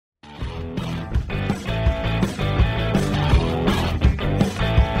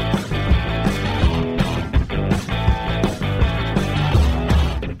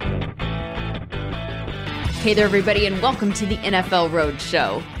Hey there, everybody, and welcome to the NFL Road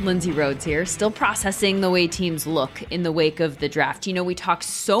Show. Lindsay Rhodes here, still processing the way teams look in the wake of the draft. You know, we talk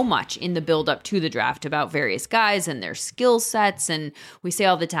so much in the build-up to the draft about various guys and their skill sets, and we say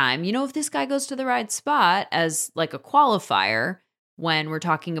all the time, you know, if this guy goes to the right spot as like a qualifier when we're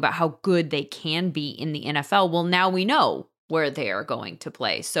talking about how good they can be in the NFL, well, now we know where they are going to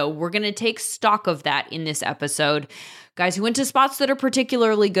play. So we're going to take stock of that in this episode. Guys who went to spots that are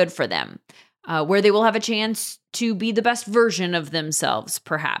particularly good for them. Where they will have a chance to be the best version of themselves,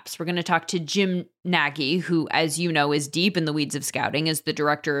 perhaps. We're going to talk to Jim Nagy, who, as you know, is deep in the weeds of scouting as the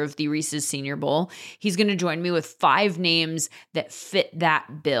director of the Reese's Senior Bowl. He's going to join me with 5 names that fit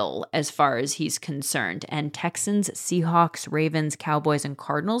that bill as far as he's concerned. And Texans, Seahawks, Ravens, Cowboys, and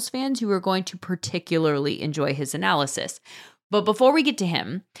Cardinals fans who are going to particularly enjoy his analysis. But before we get to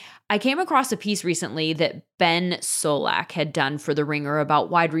him, I came across a piece recently that Ben Solak had done for The Ringer about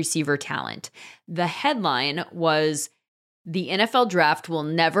wide receiver talent. The headline was, "The NFL draft will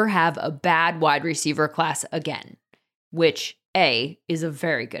never have a bad wide receiver class again," which, A, is a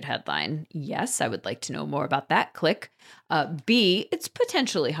very good headline. Yes, I would like to know more about that. Click. B, it's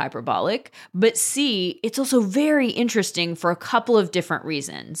potentially hyperbolic. But C, it's also very interesting for a couple of different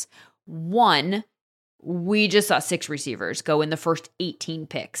reasons. One, we just saw 6 receivers go in the first 18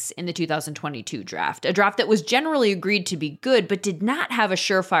 picks in the 2022 draft, a draft that was generally agreed to be good, but did not have a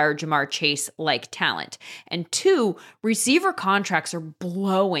surefire Jamar Chase-like talent. And 2, receiver contracts are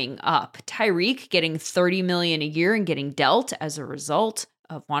blowing up. Tyreek getting $30 million a year and getting dealt as a result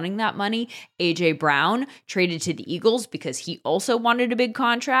of wanting that money. A.J. Brown traded to the Eagles because he also wanted a big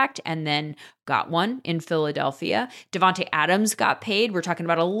contract and then got one in Philadelphia. Devontae Adams got paid. We're talking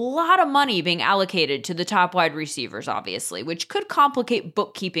about a lot of money being allocated to the top wide receivers, obviously, which could complicate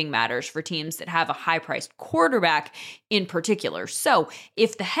bookkeeping matters for teams that have a high-priced quarterback in particular. So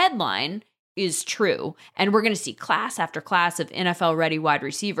if the headline is true, and we're going to see class after class of NFL-ready wide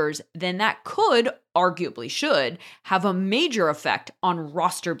receivers, then that could, arguably should, have a major effect on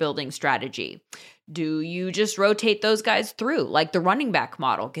roster-building strategy. Do you just rotate those guys through, like the running back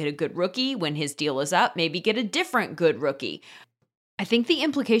model? Get a good rookie when his deal is up, maybe get a different good rookie. I think the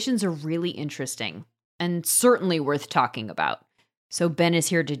implications are really interesting and certainly worth talking about. So Ben is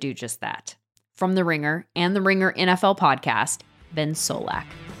here to do just that. From The Ringer and The Ringer NFL podcast, Ben Solak.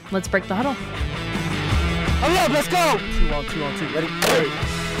 Let's break the huddle. Hurry up, let's go! 2 on 2, ready?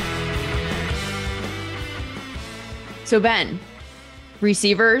 So Ben,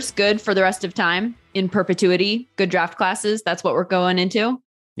 receivers, good for the rest of time, in perpetuity, good draft classes. That's what we're going into.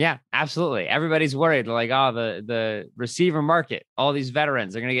 Yeah, absolutely. Everybody's worried, like, oh, the receiver market, all these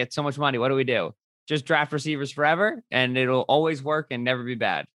veterans, they're going to get so much money. What do we do? Just draft receivers forever, and it'll always work and never be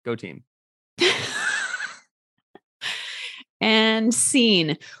bad. Go team. And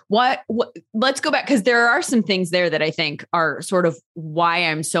scene. What let's go back, because there are some things there that I think are sort of why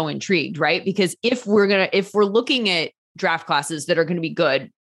I'm so intrigued, right? Because if we're looking at draft classes that are going to be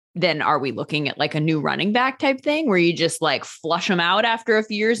good, then are we looking at like a new running back type thing where you just like flush them out after a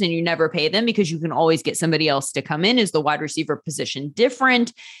few years and you never pay them because you can always get somebody else to come in? Is the wide receiver position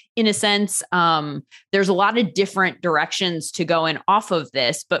different in a sense? There's a lot of different directions to go in off of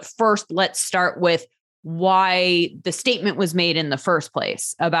this, but first let's start with why the statement was made in the first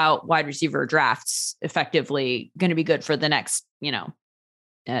place about wide receiver drafts effectively going to be good for the next,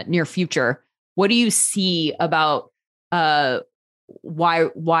 near future. What do you see about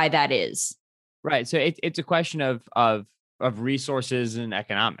why that is? Right. So it's a question of resources and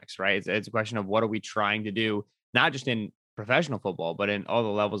economics, right? It's a question of what are we trying to do, not just in professional football, but in all the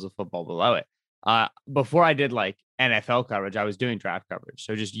levels of football below it. Before I did like NFL coverage, I was doing draft coverage.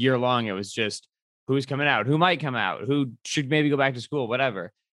 So just year long, it was just who's coming out, who might come out, who should maybe go back to school,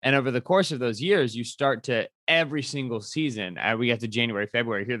 whatever. And over the course of those years, you start to every single season, and we get to January,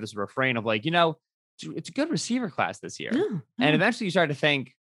 February, hear this refrain of like, it's a good receiver class this year. Yeah. And eventually you start to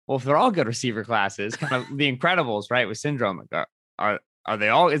think, well, if they're all good receiver classes, kind of the Incredibles, right? With Syndrome, are they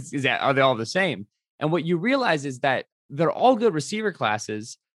all, are they all the same? And what you realize is that they're all good receiver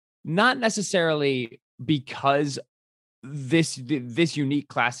classes, not necessarily because this unique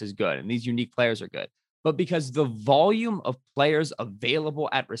class is good and these unique players are good, but because the volume of players available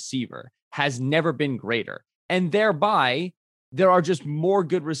at receiver has never been greater. And thereby, there are just more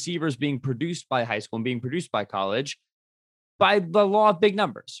good receivers being produced by high school and being produced by college by the law of big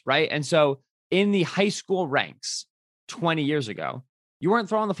numbers, right? And so in the high school ranks 20 years ago, you weren't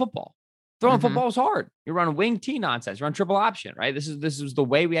throwing the football. Throwing football is hard. You're running wing T nonsense. You're on triple option, right? This was the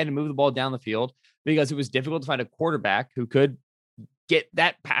way we had to move the ball down the field because it was difficult to find a quarterback who could get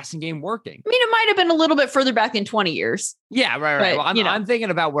that passing game working. I mean, it might have been a little bit further back in 20 years. Yeah, right. But, Well, I'm thinking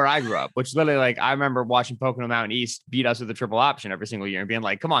about where I grew up, which literally, like, I remember watching Pocono Mountain East beat us with a triple option every single year and being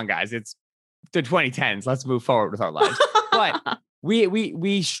like, come on, guys, it's the 2010s. Let's move forward with our lives. But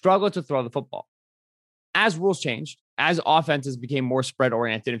we struggled to throw the football. As rules changed, as offenses became more spread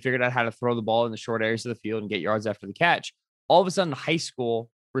oriented and figured out how to throw the ball in the short areas of the field and get yards after the catch, all of a sudden high school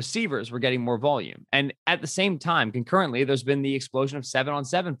receivers were getting more volume. And at the same time, concurrently, there's been the explosion of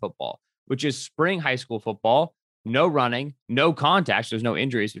 7-on-7 football, which is spring high school football, no running, no contact. There's no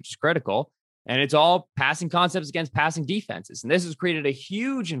injuries, which is critical. And it's all passing concepts against passing defenses. And this has created a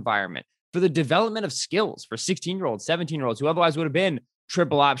huge environment for the development of skills for 16-year-olds, 17-year-olds who otherwise would have been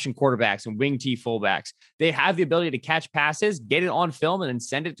triple option quarterbacks and wing T fullbacks. They have the ability to catch passes, get it on film, and then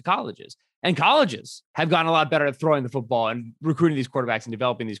send it to colleges. And colleges have gotten a lot better at throwing the football and recruiting these quarterbacks and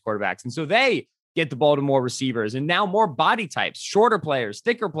developing these quarterbacks. And so they get the ball to more receivers and now more body types, shorter players,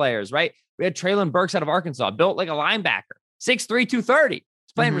 thicker players, right? We had Traylon Burks out of Arkansas, built like a linebacker, 6'3", 230. He's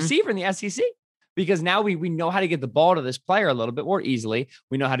playing receiver in the SEC. Because now we know how to get the ball to this player a little bit more easily.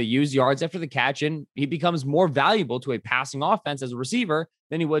 We know how to use yards after the catch, and he becomes more valuable to a passing offense as a receiver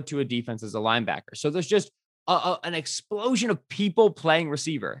than he would to a defense as a linebacker. So there's just an explosion of people playing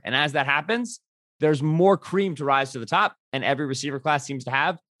receiver. And as that happens, there's more cream to rise to the top, and every receiver class seems to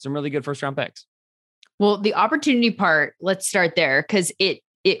have some really good first-round picks. Well, the opportunity part, let's start there, because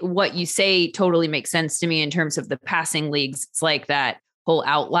what you say totally makes sense to me in terms of the passing leagues. It's like that whole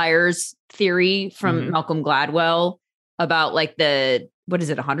outliers theory from Malcolm Gladwell about like what is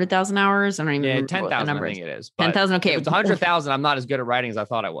it, 100,000 hours? I don't even remember 10,000, I think it is. 10,000, okay. If it's 100,000, I'm not as good at writing as I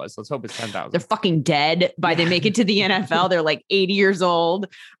thought I was. Let's hope it's 10,000. They're fucking dead by they make it to the NFL. They're like 80 years old.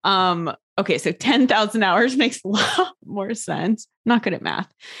 Okay, so 10,000 hours makes a lot more sense. Not good at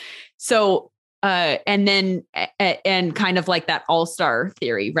math. So and then kind of like that all-star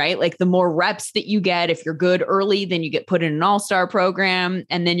theory, right? Like the more reps that you get, if you're good early, then you get put in an all-star program,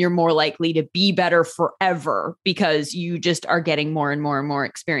 and then you're more likely to be better forever because you just are getting more and more and more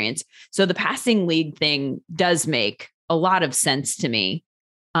experience. So the passing league thing does make a lot of sense to me,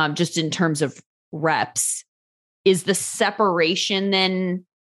 just in terms of reps. Is the separation then,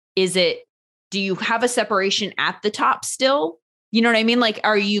 do you have a separation at the top still? You know what I mean? Like,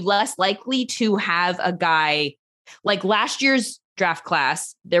 are you less likely to have a guy like last year's draft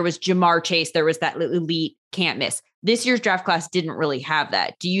class? There was Jamar Chase. There was that elite can't miss. This year's draft class didn't really have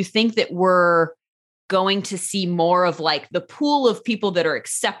that. Do you think that we're going to see more of like the pool of people that are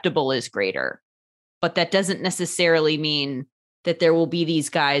acceptable is greater, but that doesn't necessarily mean that there will be these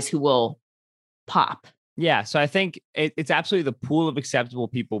guys who will pop? Yeah. So I think it's absolutely the pool of acceptable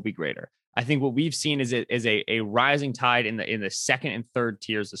people will be greater. I think what we've seen is a rising tide in the second and third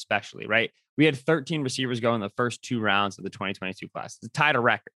tiers, especially, right? We had 13 receivers go in the first 2 rounds of the 2022 class. It's tied a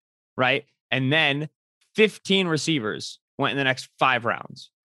record, right? And then 15 receivers went in the next 5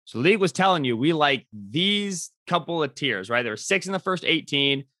 rounds. So the league was telling you, we like these couple of tiers, right? There were 6 in the first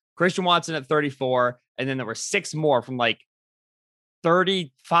 18, Christian Watson at 34, and then there were 6 more from like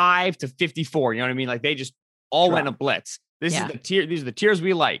 35 to 54. You know what I mean? Like they just all went in a blitz. This is the tier. These are the tiers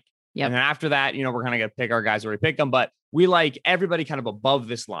we like. Yep. And then after that, we're kind of going to pick our guys where we pick them, but we like everybody kind of above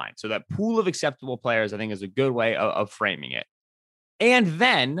this line. So that pool of acceptable players, I think, is a good way of framing it. And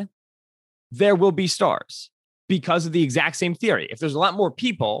then there will be stars because of the exact same theory. If there's a lot more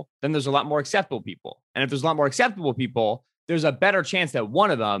people, then there's a lot more acceptable people. And if there's a lot more acceptable people, there's a better chance that one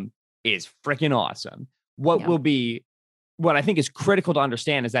of them is freaking awesome. What I think is critical to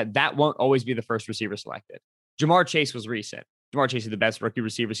understand is that won't always be the first receiver selected. Jamar Chase was recent. Jamar Chase is the best rookie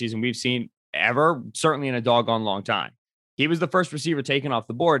receiver season we've seen ever, certainly in a doggone long time. He was the first receiver taken off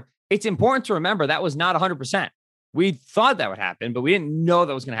the board. It's important to remember that was not 100%. We thought that would happen, but we didn't know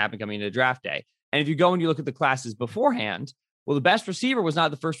that was going to happen coming into draft day. And if you go and you look at the classes beforehand, well, the best receiver was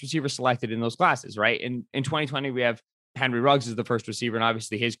not the first receiver selected in those classes, right? In 2020, we have Henry Ruggs as the first receiver, and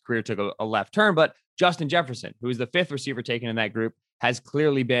obviously his career took a left turn, but Justin Jefferson, who is the 5th receiver taken in that group, has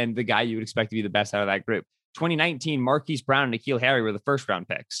clearly been the guy you would expect to be the best out of that group. 2019, Marquise Brown and N'Keal Harry were the first round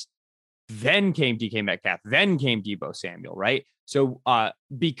picks. Then came DK Metcalf. Then came Deebo Samuel, right? So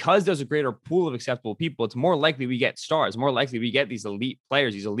because there's a greater pool of acceptable people, it's more likely we get stars, more likely we get these elite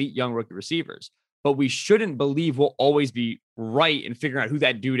players, these elite young rookie receivers. But we shouldn't believe we'll always be right in figuring out who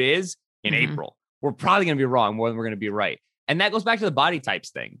that dude is in April. We're probably going to be wrong more than we're going to be right. And that goes back to the body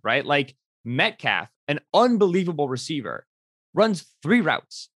types thing, right? Like Metcalf, an unbelievable receiver, runs 3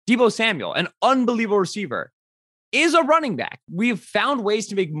 routes. Deebo Samuel, an unbelievable receiver, is a running back. We've found ways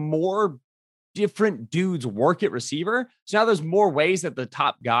to make more different dudes work at receiver. So now there's more ways that the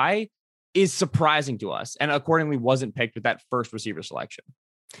top guy is surprising to us and accordingly wasn't picked with that first receiver selection.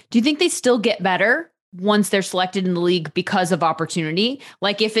 Do you think they still get better once they're selected in the league because of opportunity?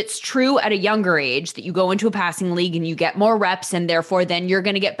 Like if it's true at a younger age that you go into a passing league and you get more reps and therefore then you're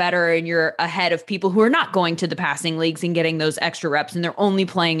going to get better and you're ahead of people who are not going to the passing leagues and getting those extra reps and they're only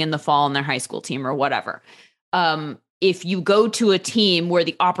playing in the fall in their high school team or whatever. If you go to a team where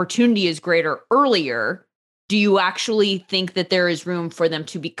the opportunity is greater earlier, do you actually think that there is room for them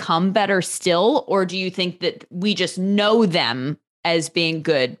to become better still? Or do you think that we just know them as being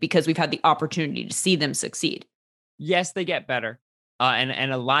good because we've had the opportunity to see them succeed? Yes, they get better.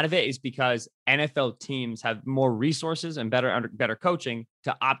 And a lot of it is because NFL teams have more resources and better coaching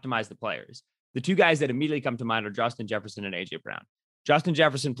to optimize the players. The two guys that immediately come to mind are Justin Jefferson and AJ Brown. Justin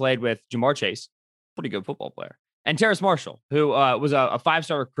Jefferson played with Jamar Chase, pretty good football player, and Terrace Marshall, who was a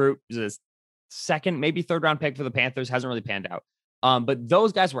five-star recruit, was a second, maybe third round pick for the Panthers, hasn't really panned out. But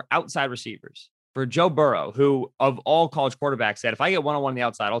those guys were outside receivers. For Joe Burrow, who of all college quarterbacks said, if I get one-on-one on the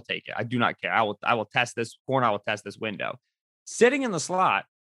outside, I'll take it. I do not care. I will test this corner. I will test this window. Sitting in the slot,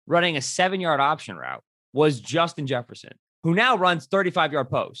 running a 7-yard option route was Justin Jefferson, who now runs 35-yard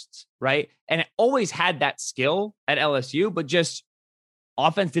posts, right? And it always had that skill at LSU, but just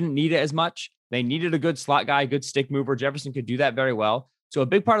offense didn't need it as much. They needed a good slot guy, good stick mover. Jefferson could do that very well. So a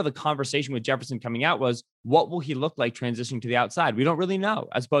big part of the conversation with Jefferson coming out was, what will he look like transitioning to the outside? We don't really know,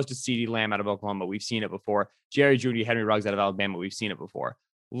 as opposed to CeeDee Lamb out of Oklahoma. We've seen it before. Jerry Jeudy, Henry Ruggs out of Alabama. We've seen it before.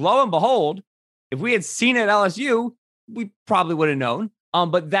 Lo and behold, if we had seen it at LSU, we probably would have known.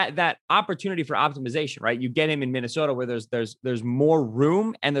 But that opportunity for optimization, right? You get him in Minnesota where there's more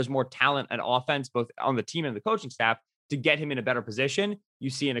room and there's more talent and offense, both on the team and the coaching staff, to get him in a better position. You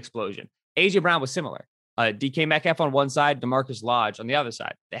see an explosion. AJ Brown was similar. DK Metcalf on one side, DeMarcus Lodge on the other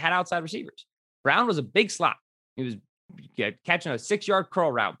side. They had outside receivers. Brown was a big slot. He was catching a 6-yard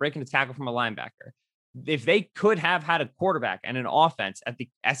curl route, breaking a tackle from a linebacker. If they could have had a quarterback and an offense at the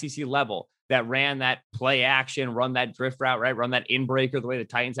SEC level that ran that play action, run that drift route, right, run that in breaker the way the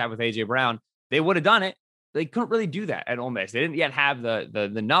Titans have with AJ Brown, they would have done it. They couldn't really do that at Ole Miss. They didn't yet have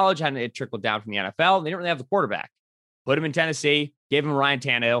the knowledge, hadn't it trickled down from the NFL. They didn't really have the quarterback. Put him in Tennessee, gave him Ryan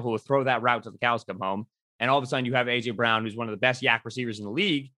Tannehill, who will throw that route till the cows come home. And all of a sudden you have AJ Brown, who's one of the best yak receivers in the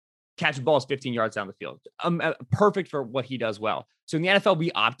league, catch balls 15 yards down the field. Perfect for what he does well. So in the NFL, we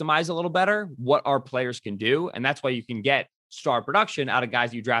optimize a little better what our players can do. And that's why you can get star production out of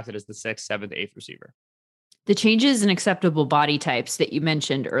guys you drafted as the 6th, 7th, 8th receiver. The changes in acceptable body types that you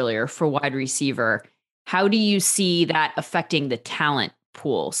mentioned earlier for wide receiver, how do you see that affecting the talent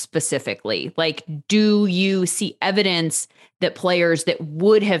pool specifically? Like, do you see evidence that players that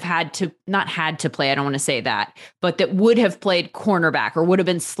would have not had to play, I don't want to say that, but that would have played cornerback or would have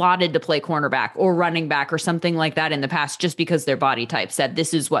been slotted to play cornerback or running back or something like that in the past, just because their body type said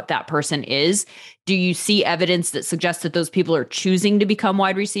this is what that person is? Do you see evidence that suggests that those people are choosing to become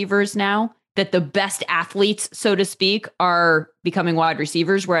wide receivers now? That the best athletes, so to speak, are becoming wide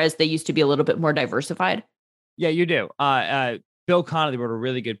receivers, whereas they used to be a little bit more diversified? Yeah, you do. Bill Connolly wrote a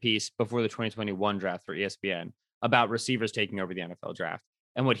really good piece before the 2021 draft for ESPN about receivers taking over the NFL draft.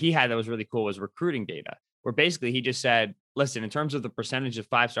 And what he had that was really cool was recruiting data, where basically he just said, listen, in terms of the percentage of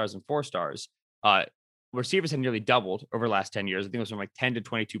 5 stars and 4 stars, receivers have nearly doubled over the last 10 years. I think it was from like 10 to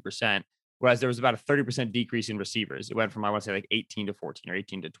 22%, whereas there was about a 30% decrease in receivers. It went from, I want to say, like 18 to 14 or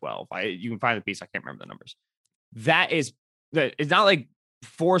 18 to 12. You can find the piece. I can't remember the numbers. It's not like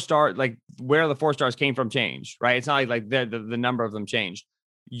 4-star, like where the 4 stars came from changed, right? It's not like the number of them changed.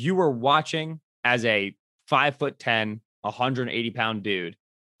 You were watching as a 5'10", 180-pound dude,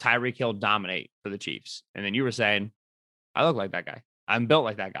 Tyreek Hill dominate for the Chiefs. And then you were saying, I look like that guy. I'm built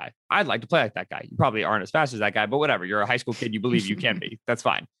like that guy. I'd like to play like that guy. You probably aren't as fast as that guy, but whatever. You're a high school kid. You believe you can be. That's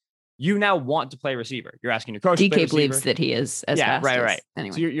fine. You now want to play receiver. You're asking your coach to play receiver. DK believes that he is as fast. Right.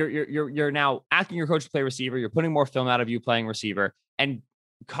 Anyway. So you're now asking your coach to play receiver. You're putting more film out of you playing receiver. And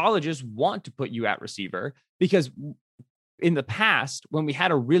colleges want to put you at receiver because in the past, when we had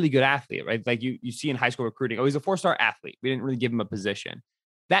a really good athlete, right? Like you see in high school recruiting, he's a 4-star athlete. We didn't really give him a position.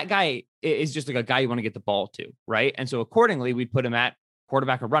 That guy is just like a guy you want to get the ball to, right? And so accordingly, we'd put him at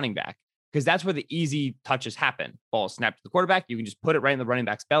quarterback or running back because that's where the easy touches happen. Ball snapped to the quarterback. You can just put it right in the running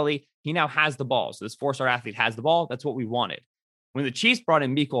back's belly. He now has the ball. So this 4-star athlete has the ball. That's what we wanted. When the Chiefs brought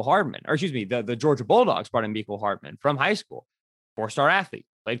in Mecole Hardman, or excuse me, the Georgia Bulldogs brought in Mecole Hardman from high school, 4-star athlete,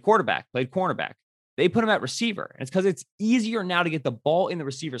 played quarterback, played cornerback. They put him at receiver. And it's because it's easier now to get the ball in the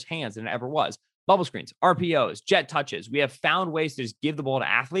receiver's hands than it ever was. Bubble screens, RPOs, jet touches. We have found ways to just give the ball to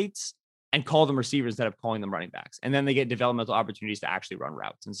athletes and call them receivers instead of calling them running backs. And then they get developmental opportunities to actually run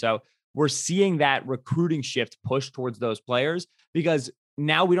routes. And so we're seeing that recruiting shift push towards those players because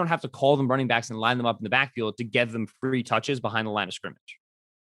now we don't have to call them running backs and line them up in the backfield to get them free touches behind the line of scrimmage.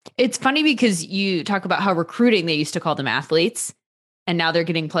 It's funny because you talk about how recruiting, they used to call them athletes, and now they're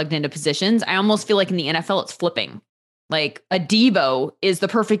getting plugged into positions. I almost feel like in the NFL, it's flipping. Like a Debo is the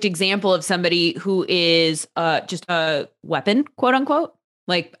perfect example of somebody who is just a weapon, quote unquote.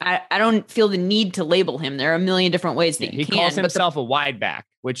 Like I don't feel the need to label him. There are a million different ways that you he can. calls himself a wide back,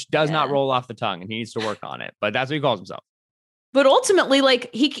 which does not roll off the tongue, and he needs to work on it. But that's what he calls himself. But ultimately, like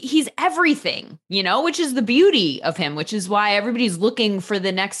he's everything, which is the beauty of him, which is why everybody's looking for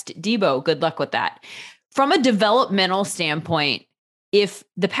the next Debo. Good luck with that. From a developmental standpoint, if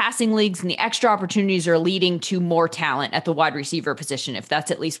the passing leagues and the extra opportunities are leading to more talent at the wide receiver position, if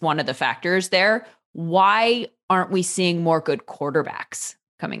that's at least one of the factors there, why aren't we seeing more good quarterbacks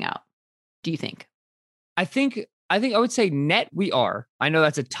coming out? Do you think? I think I would say net we are. I know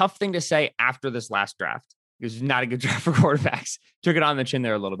that's a tough thing to say after this last draft. It was not a good draft for quarterbacks. Took it on the chin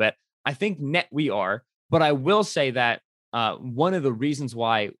there a little bit. I think net we are, but I will say that one of the reasons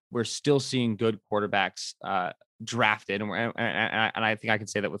why we're still seeing good quarterbacks drafted, and I think I can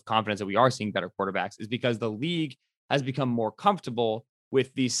say that with confidence that we are seeing better quarterbacks, is because the league has become more comfortable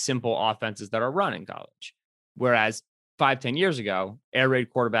with these simple offenses that are run in college. Whereas 5-10 years ago, air raid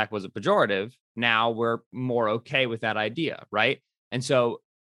quarterback was a pejorative. Now we're more okay with that idea, right? And so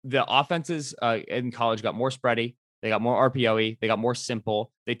the offenses in college got more spready. They got more RPO-y. They got more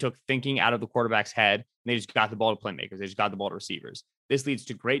simple. They took thinking out of the quarterback's head. And they just got the ball to playmakers. They just got the ball to receivers. This leads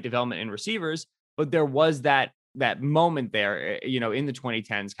to great development in receivers. But there was that moment there, in the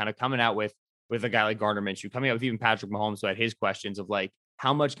 2010s, kind of coming out with a guy like Gardner Minshew, coming out with even Patrick Mahomes, who had his questions of like,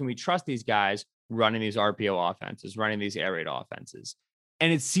 how much can we trust these guys running these RPO offenses, running these air raid offenses?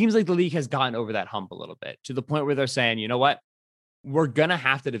 And it seems like the league has gotten over that hump a little bit, to the point where they're saying, you know what? We're going to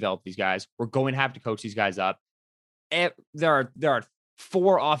have to develop these guys. We're going to have to coach these guys up. There are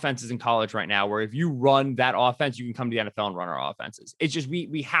 4 offenses in college right now where if you run that offense, you can come to the NFL and run our offenses. It's just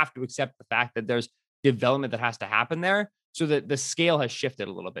we have to accept the fact that there's development that has to happen there, so that the scale has shifted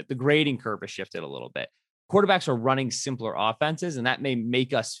a little bit. The grading curve has shifted a little bit. Quarterbacks are running simpler offenses, and that may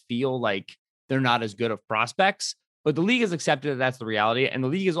make us feel like they're not as good of prospects. But the league has accepted that that's the reality, and the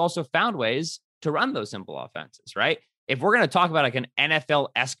league has also found ways to run those simple offenses, right? If we're going to talk about like an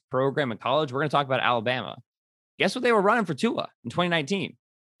NFL-esque program in college, we're going to talk about Alabama. Guess what they were running for Tua in 2019?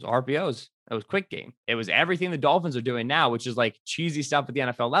 It was RPOs. It was quick game. It was everything the Dolphins are doing now, which is like cheesy stuff at the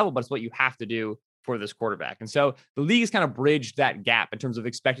NFL level, but it's what you have to do for this quarterback. And so the league has kind of bridged that gap in terms of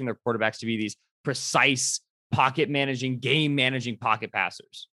expecting their quarterbacks to be these precise pocket managing, game managing pocket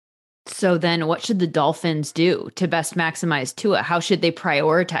passers. So then what should the Dolphins do to best maximize Tua? How should they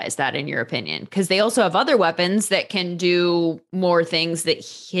prioritize that, in your opinion? Because they also have other weapons that can do more things that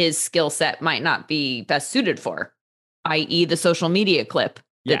his skill set might not be best suited for, i.e. the social media clip.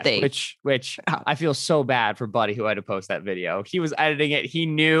 Which I feel so bad for Buddy, who had to post that video. He was editing it. He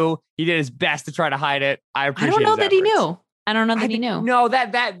knew. He did his best to try to hide it. I don't know that he knew. I don't know that he knew. No,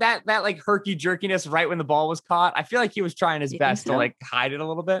 that like herky jerkiness right when the ball was caught. I feel like he was trying his best to like hide it a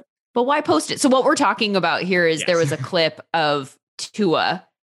little bit. But why post it? So what we're talking about here is there was a clip of Tua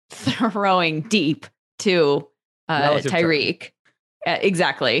throwing deep to Tyreek.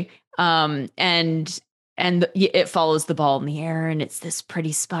 Exactly. And it follows the ball in the air, and it's this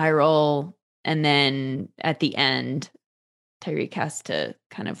pretty spiral. And then at the end, Tyreek has to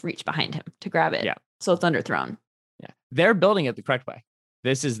kind of reach behind him to grab it. Yeah. So it's underthrown. Yeah. They're building it the correct way.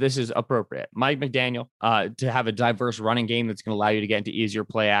 This is appropriate. Mike McDaniel, to have a diverse running game that's going to allow you to get into easier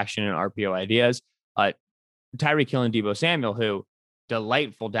play action and RPO ideas. Tyreek Hill and Deebo Samuel, who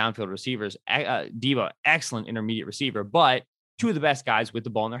delightful downfield receivers. Deebo, excellent intermediate receiver, but 2 of the best guys with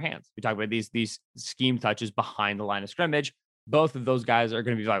the ball in their hands. We talk about these scheme touches behind the line of scrimmage. Both of those guys are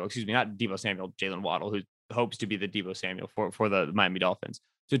going to be valuable. Excuse me, not Deebo Samuel, Jalen Waddle, who hopes to be the Deebo Samuel for the Miami Dolphins.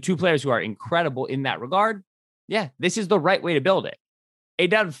 So 2 players who are incredible in that regard. Yeah, this is the right way to build it. It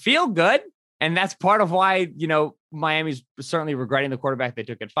doesn't feel good. And that's part of why, Miami's certainly regretting the quarterback they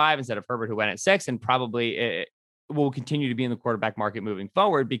took at 5 instead of Herbert, who went at 6, and probably it will continue to be in the quarterback market moving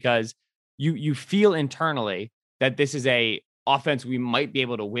forward, because you feel internally that this is a offense we might be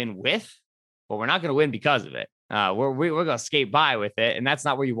able to win with, but we're not going to win because of it. We're going to skate by with it. And that's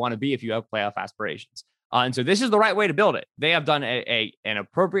not where you want to be if you have playoff aspirations. And so this is the right way to build it. They have done an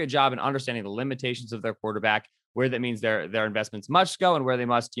appropriate job in understanding the limitations of their quarterback, where that means their investments must go and where they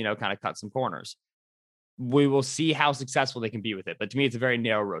must, kind of cut some corners. We will see how successful they can be with it. But to me, it's a very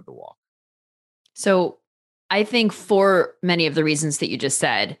narrow road to walk. So I think for many of the reasons that you just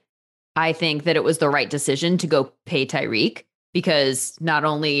said, I think that it was the right decision to go pay Tyreek. because not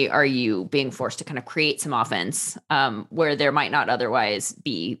only are you being forced to kind of create some offense where there might not otherwise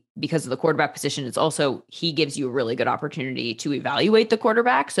be because of the quarterback position, it's also he gives you a really good opportunity to evaluate the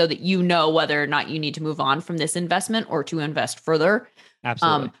quarterback so that you know whether or not you need to move on from this investment or to invest further.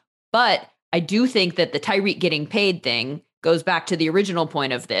 Absolutely. But I do think that the Tyreek getting paid thing goes back to the original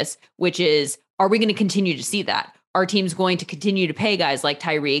point of this, which is, are we going to continue to see that? Are teams going to continue to pay guys like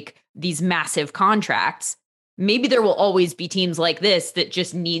Tyreek these massive contracts? Maybe there will always be teams like this that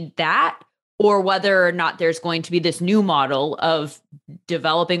just need that, or whether or not there's going to be this new model of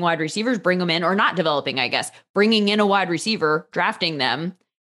developing wide receivers, bring them in, or not developing, I guess, bringing in a wide receiver, drafting them,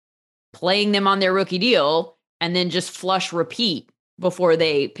 playing them on their rookie deal, and then just flush repeat before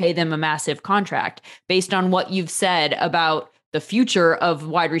they pay them a massive contract. Based on what you've said about the future of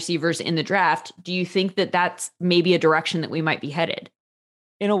wide receivers in the draft, do you think that that's maybe a direction that we might be headed?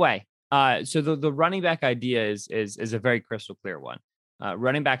 In a way. So the running back idea is a very crystal clear one.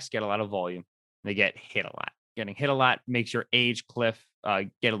 Running backs get a lot of volume. They get hit a lot. Getting hit a lot makes your age cliff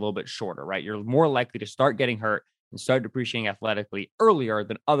get a little bit shorter, right? You're more likely to start getting hurt and start depreciating athletically earlier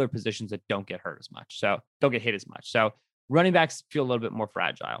than other positions that don't get hurt as much. So don't get hit as much. So running backs feel a little bit more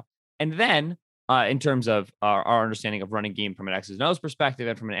fragile. And then in terms of our understanding of running game from an X's and O's perspective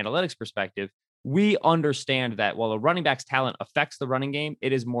and from an analytics perspective, we understand that while a running back's talent affects the running game,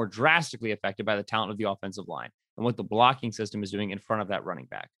 it is more drastically affected by the talent of the offensive line and what the blocking system is doing in front of that running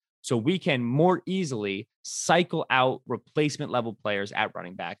back. So we can more easily cycle out replacement level players at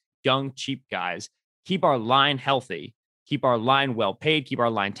running back, young, cheap guys, keep our line healthy, keep our line well paid, keep our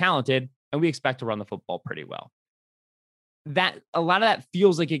line talented, and we expect to run the football pretty well. That a lot of that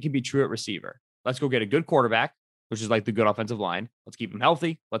feels like it can be true at receiver. Let's go get a good quarterback, which is like the good offensive line. Let's keep him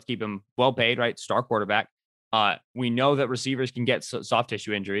healthy. Let's keep him well paid, right? Star quarterback. We know that receivers can get soft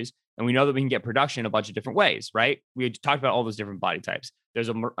tissue injuries, and we know that we can get production in a bunch of different ways, right? We talked about all those different body types. There's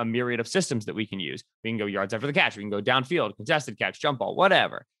a myriad of systems that we can use. We can go yards after the catch. We can go downfield, contested catch, jump ball,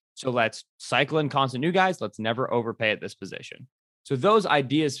 whatever. So let's cycle in constant new guys. Let's never overpay at this position. So those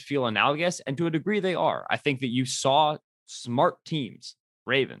ideas feel analogous, and to a degree they are. I think that you saw smart teams,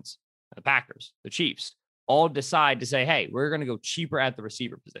 Ravens, the Packers, the Chiefs, all decide to say, hey, we're going to go cheaper at the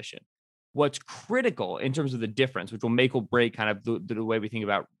receiver position. What's critical in terms of the difference, which will make or break kind of the way we think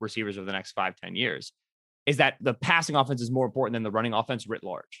about receivers over the next 5-10 years, is that the passing offense is more important than the running offense writ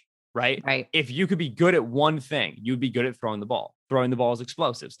large, right? Right. If you could be good at one thing, you'd be good at throwing the ball. Throwing the ball is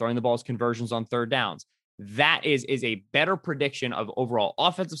explosives. Throwing the ball is conversions on third downs. That is a better prediction of overall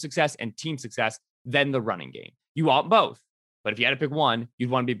offensive success and team success than the running game. You want both, but if you had to pick one, you'd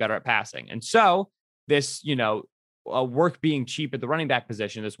want to be better at passing. And so this, work being cheap at the running back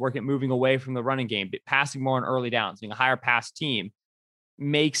position, this work at moving away from the running game, passing more on early downs, being a higher pass team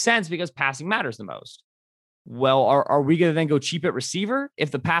makes sense because passing matters the most. Well, are we going to then go cheap at receiver?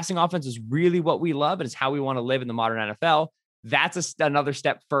 If the passing offense is really what we love and it's how we want to live in the modern NFL, that's another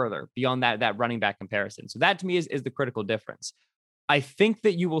step further beyond that running back comparison. So that to me is the critical difference. I think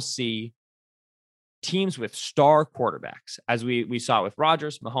that you will see teams with star quarterbacks, as we saw with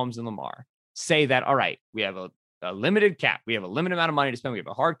Rodgers, Mahomes, and Lamar, say that, all right, we have a limited cap. We have a limited amount of money to spend. We have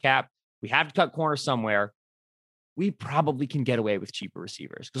a hard cap. We have to cut corners somewhere. We probably can get away with cheaper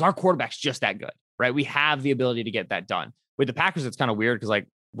receivers because our quarterback's just that good, right? We have the ability to get that done. With the Packers, it's kind of weird because like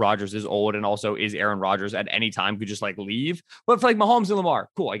Rodgers is old and also is Aaron Rodgers at any time could just like leave. But for like Mahomes and Lamar,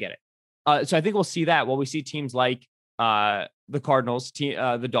 cool, I get it. So I think we'll see that. Well, we see teams like the Cardinals,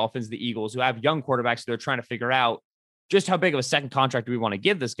 the Dolphins, the Eagles, who have young quarterbacks. They're trying to figure out just how big of a second contract do we want to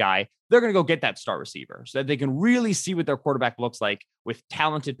give this guy. They're going to go get that star receiver so that they can really see what their quarterback looks like with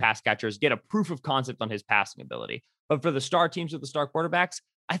talented pass catchers, get a proof of concept on his passing ability. But for the star teams with the star quarterbacks,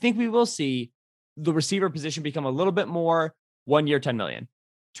 I think we will see the receiver position become a little bit more 1 year, 10 million,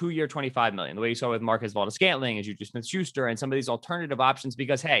 2 year, 25 million, the way you saw with Marquez Valdes-Scantling and Juju Smith-Schuster and some of these alternative options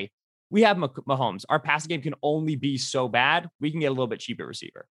because, hey, we have Mahomes. Our passing game can only be so bad. We can get a little bit cheaper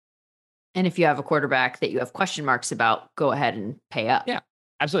receiver. And if you have a quarterback that you have question marks about, go ahead and pay up. Yeah,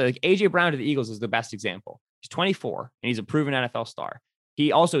 absolutely. Like AJ Brown to the Eagles is the best example. He's 24 and he's a proven NFL star.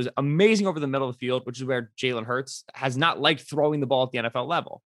 He also is amazing over the middle of the field, which is where Jalen Hurts has not liked throwing the ball at the NFL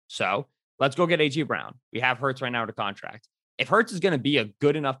level. So let's go get AJ Brown. We have Hurts right now under contract. If Hurts is going to be a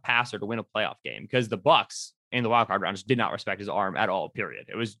good enough passer to win a playoff game, because the Bucs in the wildcard round just did not respect his arm at all, period.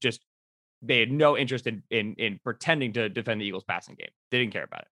 It was just, they had no interest in pretending to defend the Eagles passing game. They didn't care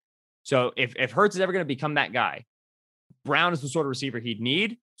about it. So if Hurts is ever going to become that guy, Brown is the sort of receiver he'd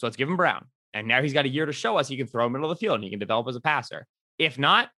need. So let's give him Brown. And now he's got a year to show us he can throw middle of the field and he can develop as a passer. If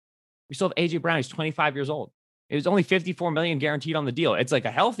not, we still have AJ Brown. He's 25 years old. It was only $54 million guaranteed on the deal. It's like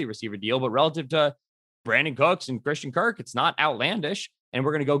a healthy receiver deal, but relative to Brandon Cooks and Christian Kirk. It's not outlandish. And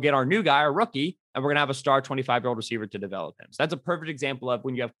we're going to go get our new guy, our rookie, and we're going to have a star 25-year-old receiver to develop him. So that's a perfect example of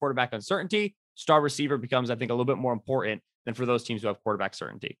when you have quarterback uncertainty, star receiver becomes, I think, a little bit more important than for those teams who have quarterback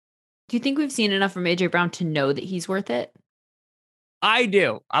certainty. Do you think we've seen enough from AJ Brown to know that he's worth it? I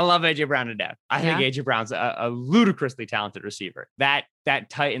do. I love AJ Brown to death. I think AJ Brown's a ludicrously talented receiver. That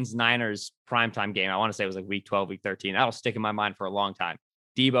Titans Niners primetime game, I want to say it was like week 12, week 13. That'll stick in my mind for a long time.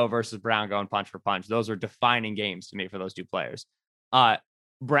 Debo versus Brown going punch for punch. Those are defining games to me for those two players.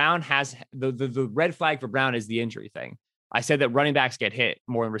 Brown has the red flag for Brown is the injury thing. I said that running backs get hit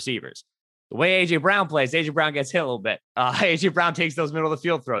more than receivers. The way AJ Brown plays, AJ Brown gets hit a little bit. AJ Brown takes those middle of the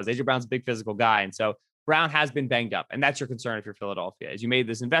field throws. AJ Brown's a big physical guy. And so Brown has been banged up. And that's your concern if you're Philadelphia, is you made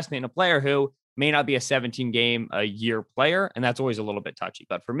this investment in a player who may not be a 17 game a year player. And that's always a little bit touchy.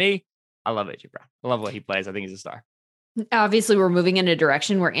 But for me, I love AJ Brown. I love what he plays. I think he's a star. Obviously, we're moving in a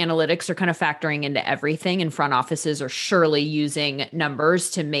direction where analytics are kind of factoring into everything, and front offices are surely using numbers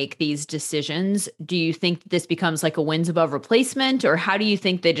to make these decisions. Do you think this becomes like a wins above replacement, or how do you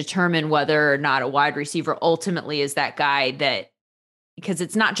think they determine whether or not a wide receiver ultimately is that guy that, because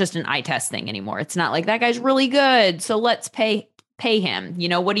it's not just an eye test thing anymore. It's not like that guy's really good, so let's pay him. You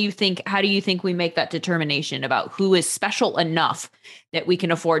know, what do you think? How do you think we make that determination about who is special enough that we can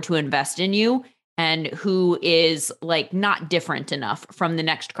afford to invest in you? And who is like not different enough from the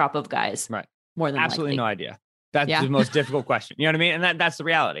next crop of guys? Right. More than absolutely likely. No idea. That's the most difficult question. You know what I mean? And that's the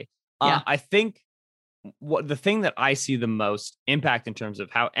reality. I think what the thing that I see the most impact in terms of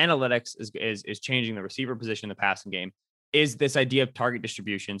how analytics is changing the receiver position in the passing game is this idea of target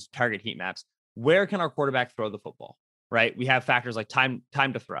distributions, target heat maps. Where can our quarterback throw the football? Right. We have factors like time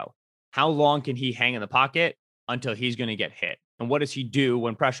to throw. How long can he hang in the pocket until he's going to get hit? And what does he do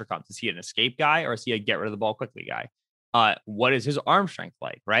when pressure comes? Is he an escape guy, or is he a get rid of the ball quickly guy? What is his arm strength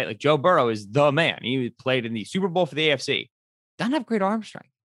like, right? Like Joe Burrow is the man. He played in the Super Bowl for the AFC. Doesn't have great arm strength,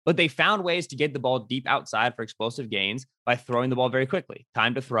 but they found ways to get the ball deep outside for explosive gains by throwing the ball very quickly.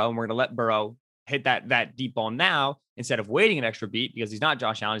 Time to throw, and we're going to let Burrow hit that deep ball now instead of waiting an extra beat, because he's not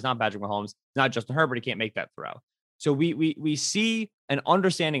Josh Allen, he's not Patrick Mahomes, he's not Justin Herbert. He can't make that throw. So we see an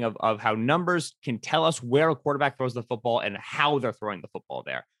understanding of how numbers can tell us where a quarterback throws the football and how they're throwing the football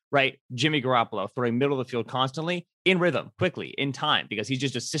there, right? Jimmy Garoppolo throwing middle of the field constantly, in rhythm, quickly, in time, because he's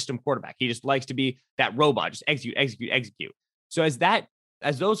just a system quarterback. He just likes to be that robot, just execute. So as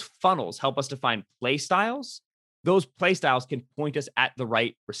those funnels help us to find play styles, those play styles can point us at the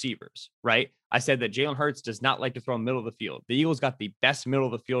right receivers, right? I said that Jalen Hurts does not like to throw middle of the field. The Eagles got the best middle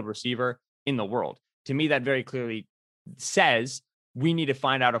of the field receiver in the world. To me, that very clearly says we need to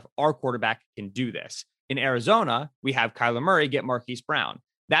find out if our quarterback can do this. In Arizona, we have Kyler Murray get Marquise Brown.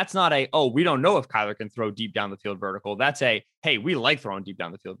 That's not we don't know if Kyler can throw deep down the field vertical. That's hey, we like throwing deep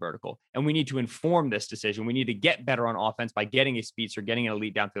down the field vertical. And we need to inform this decision. We need to get better on offense by getting a speedster, getting an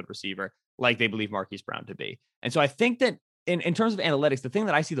elite downfield receiver like they believe Marquise Brown to be. And so I think that in terms of analytics, the thing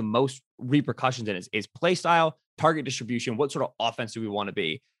that I see the most repercussions in is play style, target distribution. What sort of offense do we want to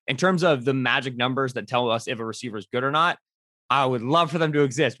be? In terms of the magic numbers that tell us if a receiver is good or not, I would love for them to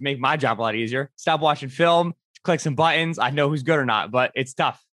exist. Make my job a lot easier. Stop watching film, click some buttons. I know who's good or not, but it's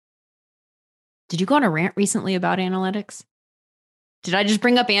tough. Did you go on a rant recently about analytics? Did I just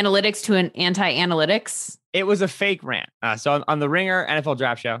bring up analytics to an anti-analytics? It was a fake rant. So on the Ringer NFL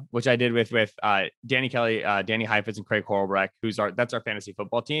Draft Show, which I did with Danny Kelly, Danny Heifetz, and Craig Horlbrecht, that's our fantasy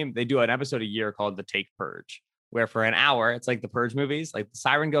football team. They do an episode a year called The Take Purge, where for an hour, it's like the Purge movies, like the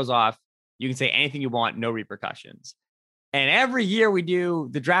siren goes off. You can say anything you want, no repercussions. And every year we do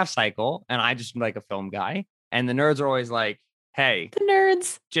the draft cycle, and I just like a film guy, and the nerds are always like, hey, the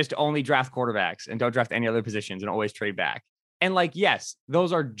nerds just only draft quarterbacks and don't draft any other positions and always trade back. And like, yes,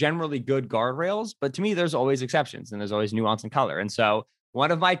 those are generally good guardrails, but to me, there's always exceptions and there's always nuance and color. And so one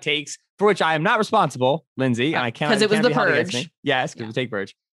of my takes, for which I am not responsible, Lindsay, and I cannot, because it was the Purge. Yes, because the Take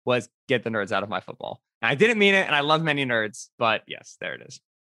Purge was get the nerds out of my football. And I didn't mean it, and I love many nerds, but yes, there it is.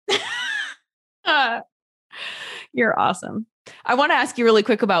 You're awesome. I want to ask you really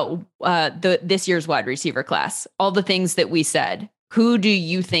quick about this year's wide receiver class. All the things that we said. Who do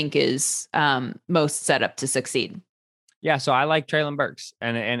you think is most set up to succeed? Yeah, so I like Treylon Burks,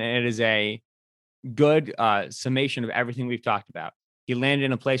 and it is a good summation of everything we've talked about. He landed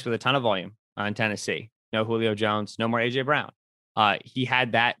in a place with a ton of volume in Tennessee. No Julio Jones, no more AJ Brown. He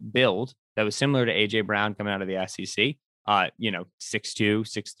had that build that was similar to AJ Brown coming out of the SEC. 6'2",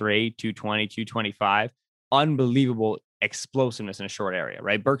 6'3", 220, 225. Unbelievable explosiveness in a short area,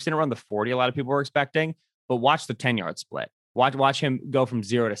 right? Burks didn't run the 40 a lot of people were expecting, but watch the 10-yard split. Watch him go from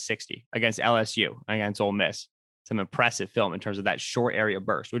 0 to 60 against LSU, against Ole Miss. some impressive film in terms of that short area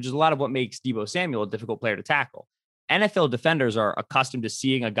burst, which is a lot of what makes Deebo Samuel a difficult player to tackle. NFL defenders are accustomed to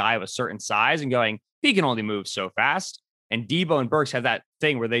seeing a guy of a certain size and going, he can only move so fast. And Deebo and Burks have that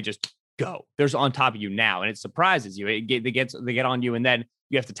thing where they just go. They're on top of you now, and it surprises you. They get on you, and then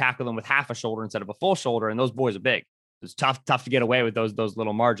you have to tackle them with half a shoulder instead of a full shoulder, and those boys are big. It's tough to get away with those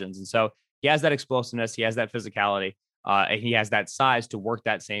little margins. And so he has that explosiveness, he has that physicality, and he has that size to work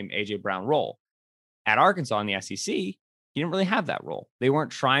that same AJ Brown role. At Arkansas in the SEC, he didn't really have that role. They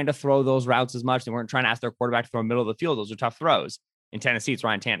weren't trying to throw those routes as much. They weren't trying to ask their quarterback to throw middle of the field. Those are tough throws. In Tennessee, it's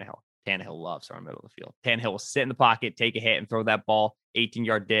Ryan Tannehill. Tannehill loves throwing middle of the field. Tannehill will sit in the pocket, take a hit, and throw that ball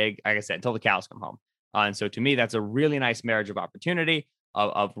 18-yard dig, like I said, until the cows come home. And so to me, that's a really nice marriage of opportunity,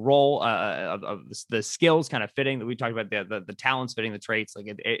 of role, of the skills kind of fitting that we talked about, the talents fitting the traits.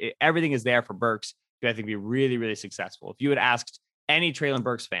 Like everything is there for Burks to, I think, be really, really successful. If you had asked any Treylon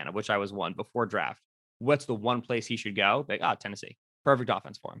Burks fan, of which I was one before draft, what's the one place he should go? Like, Tennessee. Perfect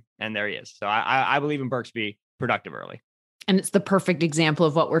offense for him. And there he is. So I believe in Burks to be productive early. And it's the perfect example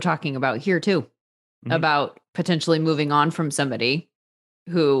of what we're talking about here too, about potentially moving on from somebody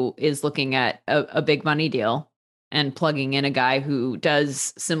who is looking at a big money deal and plugging in a guy who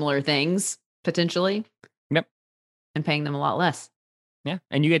does similar things potentially. Yep. And paying them a lot less. Yeah.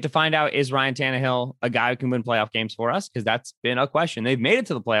 And you get to find out, is Ryan Tannehill a guy who can win playoff games for us? Because that's been a question. They've made it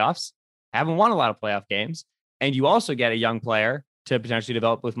to the playoffs, haven't won a lot of playoff games. And you also get a young player to potentially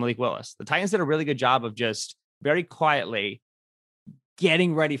develop with Malik Willis. The Titans did a really good job of just very quietly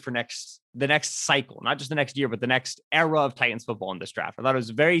getting ready for the next cycle, not just the next year, but the next era of Titans football in this draft. I thought it was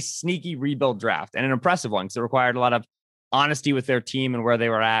a very sneaky rebuild draft and an impressive one because it required a lot of honesty with their team and where they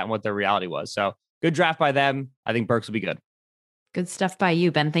were at and what their reality was. So good draft by them. I think Burks will be good. Good stuff by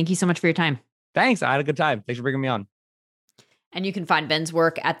you, Ben. Thank you so much for your time. Thanks. I had a good time. Thanks for bringing me on. And you can find Ben's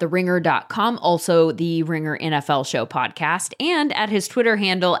work at theringer.com, also the Ringer NFL Show podcast, and at his Twitter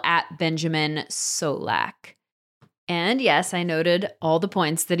handle at Benjamin Solak. And yes, I noted all the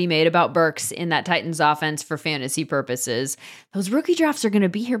points that he made about Burks in that Titans offense for fantasy purposes. Those rookie drafts are going to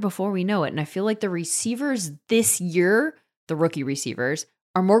be here before we know it. And I feel like the receivers this year, the rookie receivers,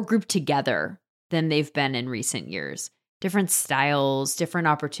 are more grouped together than they've been in recent years. Different styles, different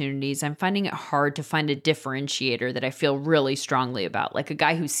opportunities. I'm finding it hard to find a differentiator that I feel really strongly about. Like a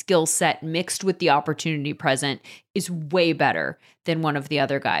guy whose skill set mixed with the opportunity present is way better than one of the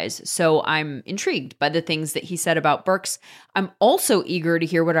other guys. So I'm intrigued by the things that he said about Burks. I'm also eager to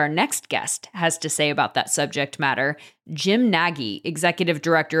hear what our next guest has to say about that subject matter. Jim Nagy, executive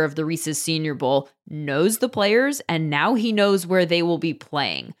director of the Reese's Senior Bowl, knows the players and now he knows where they will be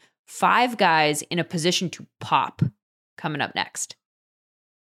playing. 5 guys in a position to pop. Coming up next.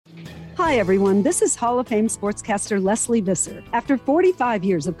 Hi, everyone. This is Hall of Fame sportscaster Leslie Visser. After 45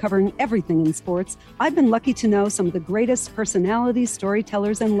 years of covering everything in sports, I've been lucky to know some of the greatest personalities,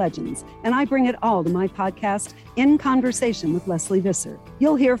 storytellers, and legends, and I bring it all to my podcast, In Conversation with Leslie Visser.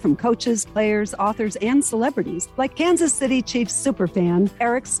 You'll hear from coaches, players, authors, and celebrities like Kansas City Chiefs superfan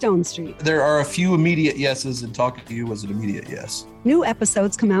Eric Stonestreet. There are a few immediate yeses, and talking to you was an immediate yes. New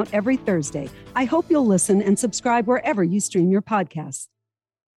episodes come out every Thursday. I hope you'll listen and subscribe wherever you stream your podcasts.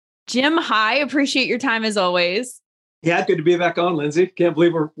 Jim, hi. Appreciate your time as always. Yeah, good to be back on, Lindsay. Can't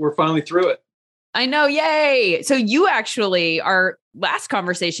believe we're finally through it. I know. Yay. So you actually, our last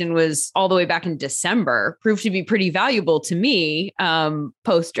conversation was all the way back in December, proved to be pretty valuable to me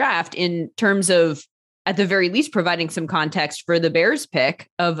post-draft in terms of, at the very least, providing some context for the Bears pick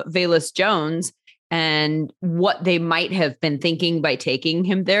of Velus Jones and what they might have been thinking by taking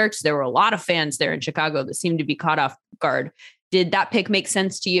him there. Because there were a lot of fans there in Chicago that seemed to be caught off guard. Did that pick make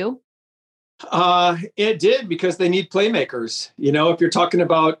sense to you? It did, because they need playmakers. You know, if you're talking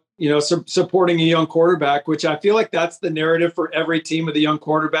about, supporting a young quarterback, which I feel like that's the narrative for every team with a young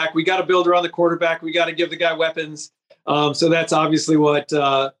quarterback. We got to build around the quarterback. We got to give the guy weapons. So that's obviously what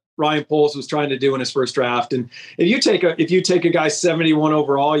Ryan Poles was trying to do in his first draft. And if you take a guy 71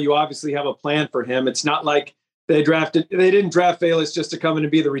 overall, you obviously have a plan for him. It's not like they didn't draft Velus just to come in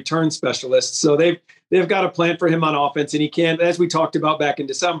and be the return specialist. So they've got a plan for him on offense, and he can, as we talked about back in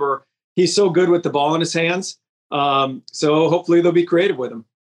December, he's so good with the ball in his hands. So hopefully they'll be creative with him.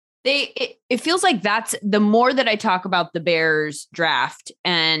 It feels like that's the more that I talk about the Bears draft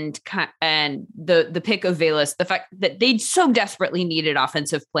and the pick of Velus, the fact that they so desperately needed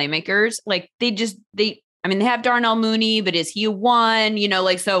offensive playmakers. Like they have Darnell Mooney, but is he a one?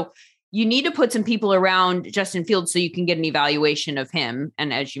 So you need to put some people around Justin Fields so you can get an evaluation of him.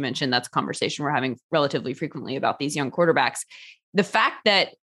 And as you mentioned, that's a conversation we're having relatively frequently about these young quarterbacks. The fact that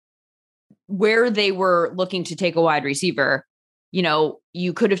where they were looking to take a wide receiver,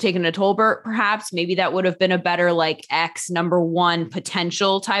 you could have taken a Tolbert, perhaps. Maybe that would have been a better like X number one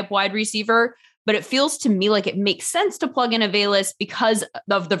potential type wide receiver. But it feels to me like it makes sense to plug in a Velus because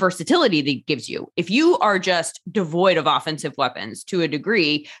of the versatility that it gives you. If you are just devoid of offensive weapons to a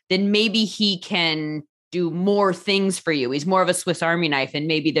degree, then maybe he can do more things for you. He's more of a Swiss Army knife, and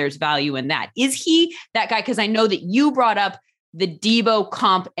maybe there's value in that. Is he that guy? Because I know that you brought up the Debo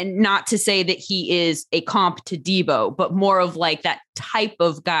comp, and not to say that he is a comp to Debo, but more of like that type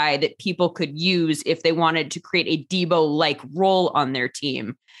of guy that people could use if they wanted to create a Debo-like role on their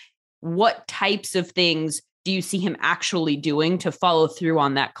team. What types of things do you see him actually doing to follow through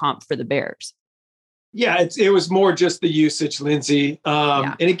on that comp for the Bears? Yeah, it was more just the usage, Lindsay.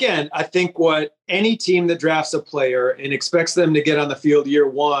 And again, I think what any team that drafts a player and expects them to get on the field year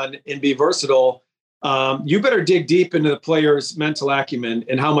one and be versatile, you better dig deep into the player's mental acumen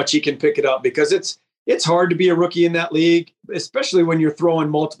and how much he can pick it up, because it's hard to be a rookie in that league, especially when you're throwing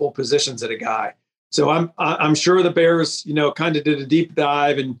multiple positions at a guy. So I'm sure the Bears, kind of did a deep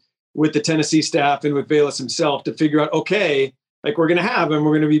dive and with the Tennessee staff and with Velus himself to figure out, okay, like we're going to have him,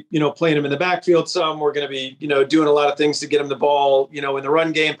 we're going to be, playing him in the backfield some, we're going to be, doing a lot of things to get him the ball, in the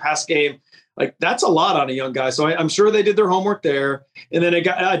run game, pass game. Like that's a lot on a young guy. So I'm sure they did their homework there. And then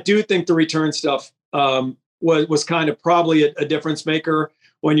I do think the return stuff was kind of probably a difference maker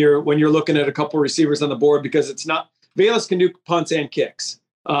when you're looking at a couple of receivers on the board, because it's not, Velus can do punts and kicks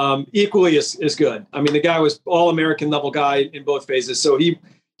equally as good. I mean, the guy was all-American level guy in both phases. So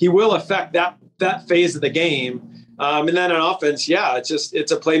he will affect that phase of the game. And then on offense,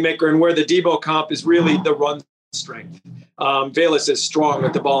 it's a playmaker, and where the Debo comp is really the run strength. Velus is strong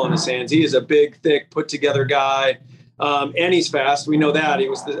with the ball in his hands. He is a big, thick, put together guy. And he's fast. We know that. He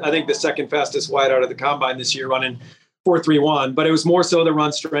was, I think, the second fastest wide out of the combine this year, running 4.31, but it was more so the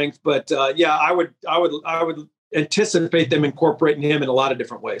run strength. But I would anticipate them incorporating him in a lot of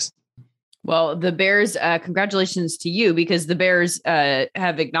different ways. Well, the Bears, congratulations to you, because the Bears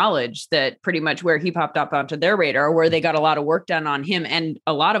have acknowledged that pretty much where he popped up onto their radar, where they got a lot of work done on him and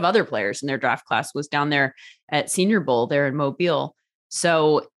a lot of other players in their draft class, was down there at Senior Bowl there in Mobile.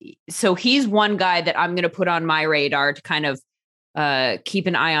 So he's one guy that I'm going to put on my radar to kind of keep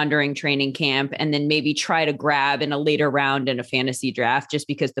an eye on during training camp, and then maybe try to grab in a later round in a fantasy draft, just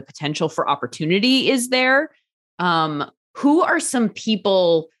because the potential for opportunity is there. Who are some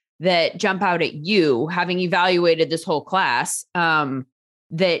people that jump out at you, having evaluated this whole class,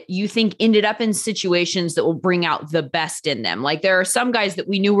 that you think ended up in situations that will bring out the best in them? Like, there are some guys that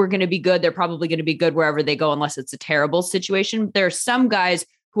we knew were going to be good. They're probably going to be good wherever they go, unless it's a terrible situation. There are some guys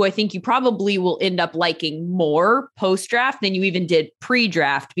who I think you probably will end up liking more post-draft than you even did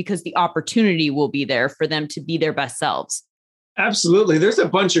pre-draft, because the opportunity will be there for them to be their best selves. Absolutely. There's a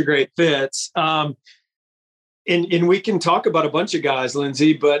bunch of great fits. And we can talk about a bunch of guys,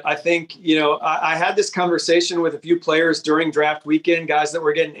 Lindsay, but I think, I had this conversation with a few players during draft weekend, guys that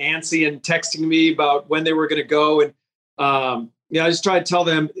were getting antsy and texting me about when they were going to go. And, I just try to tell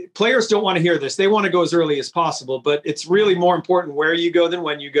them, players don't want to hear this. They want to go as early as possible, but it's really more important where you go than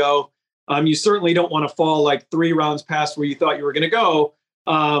when you go. You certainly don't want to fall like 3 rounds past where you thought you were going to go.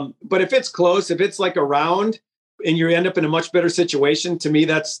 But if it's close, if it's like a round, and you end up in a much better situation, to me,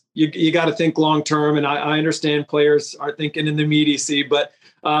 that's, you got to think long-term. And I understand players are thinking in the immediacy, but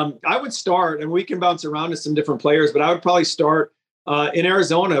I would start, and we can bounce around to some different players, but I would probably start in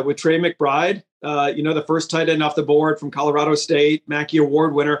Arizona with Trey McBride, the first tight end off the board from Colorado State, Mackey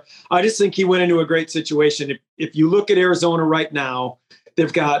Award winner. I just think he went into a great situation. If you look at Arizona right now,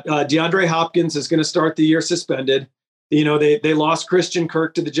 they've got DeAndre Hopkins is going to start the year suspended. They lost Christian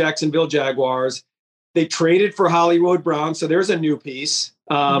Kirk to the Jacksonville Jaguars. They traded for Hollywood Brown, so there's a new piece.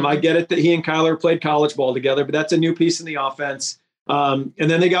 I get it that he and Kyler played college ball together, but that's a new piece in the offense. And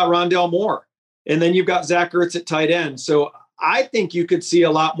then they got Rondale Moore. And then you've got Zach Ertz at tight end. So I think you could see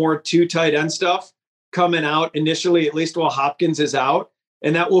a lot more 2 tight end stuff coming out initially, at least while Hopkins is out.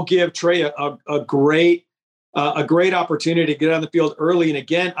 And that will give Trey a great opportunity to get on the field early. And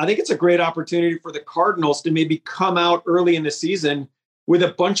again, I think it's a great opportunity for the Cardinals to maybe come out early in the season with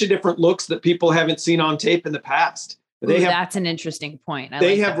a bunch of different looks that people haven't seen on tape in the past. That's an interesting point.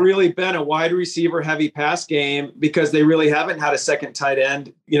 They have really been a wide receiver heavy pass game because they really haven't had a second tight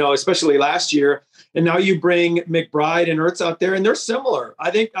end, especially last year. And now you bring McBride and Ertz out there, and they're similar. I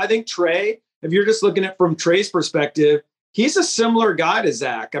think Trey, if you're just looking at from Trey's perspective, he's a similar guy to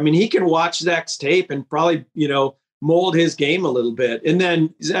Zach. I mean, he can watch Zach's tape and probably, mold his game a little bit. And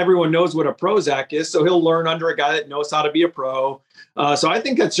then everyone knows what a pro Zach is, so he'll learn under a guy that knows how to be a pro. So I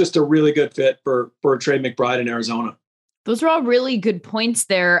think that's just a really good fit for Trey McBride in Arizona. Those are all really good points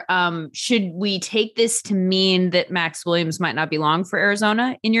there. Should we take this to mean that Max Williams might not be long for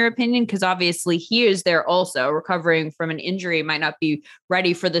Arizona, in your opinion? Because obviously he is there also recovering from an injury, might not be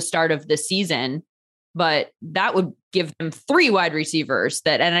ready for the start of the season, but that would give them 3 wide receivers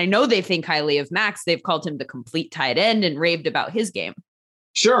and I know they think highly of Max. They've called him the complete tight end and raved about his game.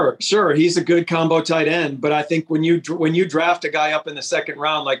 Sure. He's a good combo tight end, but I think when you draft a guy up in the second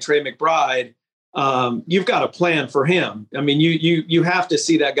round, like Trey McBride, you've got a plan for him. I mean, you have to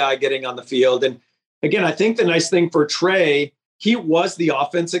see that guy getting on the field. And again, I think the nice thing for Trey, he was the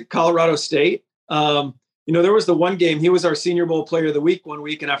offense at Colorado State. There was the one game, he was our Senior Bowl player of the week one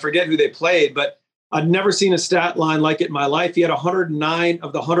week, and I forget who they played, but I'd never seen a stat line like it in my life. He had 109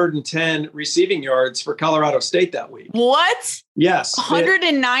 of the 110 receiving yards for Colorado State that week. What? Yes.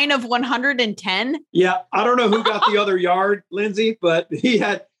 109 of 110? Yeah. I don't know who got the other yard, Lindsay, but he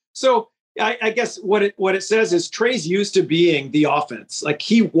had. So I guess what it says is Trey's used to being the offense. Like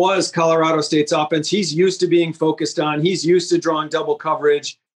he was Colorado State's offense. He's used to being focused on. He's used to drawing double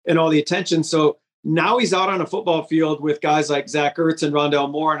coverage and all the attention. So now he's out on a football field with guys like Zach Ertz and Rondale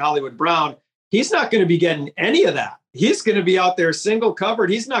Moore and Hollywood Brown. He's not going to be getting any of that. He's going to be out there single covered.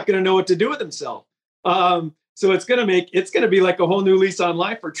 He's not going to know what to do with himself. So it's going to be like a whole new lease on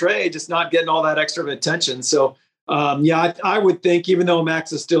life for Trey, just not getting all that extra attention. So I would think, even though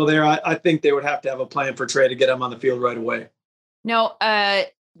Max is still there, I think they would have to have a plan for Trey to get him on the field right away. No,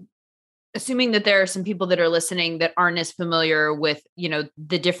 assuming that there are some people that are listening that aren't as familiar with,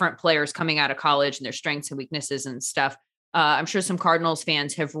 the different players coming out of college and their strengths and weaknesses and stuff. I'm sure some Cardinals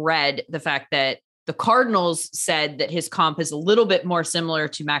fans have read the fact that the Cardinals said that his comp is a little bit more similar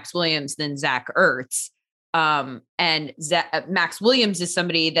to Max Williams than Zach Ertz. And Max Williams is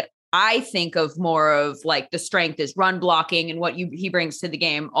somebody that I think of more of like the strength is run blocking and what he brings to the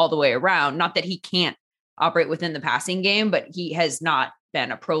game all the way around. Not that he can't operate within the passing game, but he has not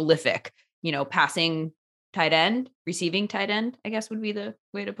been a prolific, passing tight end, receiving tight end, I guess would be the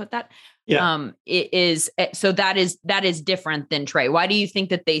way to put that. Yeah. It is. So that is different than Trey. Why do you think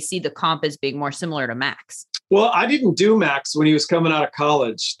that they see the comp as being more similar to Max? Well, I didn't do Max when he was coming out of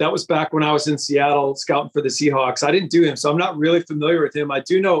college. That was back when I was in Seattle scouting for the Seahawks. I didn't do him, so I'm not really familiar with him. I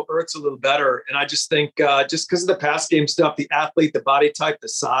do know Ertz a little better. And I just think just because of the pass game stuff, the athlete, the body type, the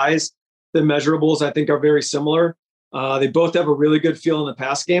size, the measurables, I think are very similar. They both have a really good feel in the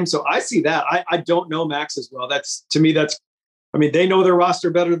pass game. So I see that. I don't know Max as well. They know their roster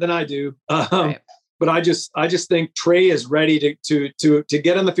better than I do. Right. But I just think Trey is ready to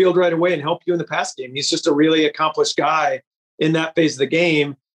get on the field right away and help you in the pass game. He's just a really accomplished guy in that phase of the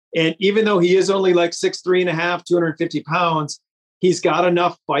game. And even though he is only like 6'3.5", 250 pounds, he's got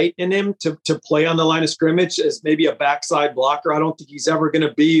enough fight in him to play on the line of scrimmage as maybe a backside blocker. I don't think he's ever going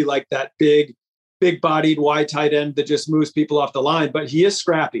to be like that big-bodied wide tight end that just moves people off the line, but he is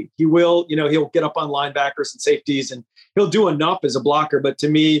scrappy. He will, he'll get up on linebackers and safeties and he'll do enough as a blocker. But to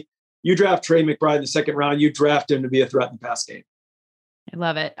me, you draft Trey McBride in the second round, you draft him to be a threat in the pass game. I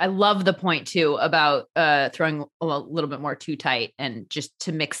love it. I love the point too about throwing a little bit more too tight and just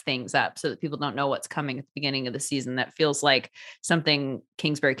to mix things up so that people don't know what's coming at the beginning of the season. That feels like something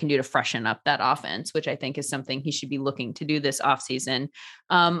Kingsbury can do to freshen up that offense, which I think is something he should be looking to do this offseason.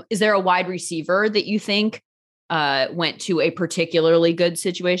 Is there a wide receiver that you think went to a particularly good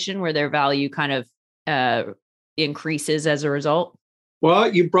situation where their value kind of increases as a result?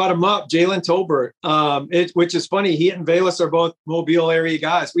 Well, you brought him up, Jalen Tolbert, which is funny. He and Velus are both Mobile area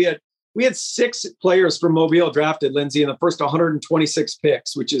guys. We had 6 players from Mobile drafted, Lindsay, in the first 126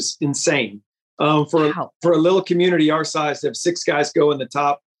 picks, which is insane. For a little community our size, to have 6 guys go in the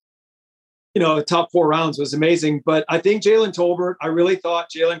top 4 rounds was amazing. But I think Jalen Tolbert, I really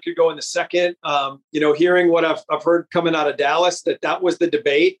thought Jalen could go in the second. Hearing what I've heard coming out of Dallas, that was the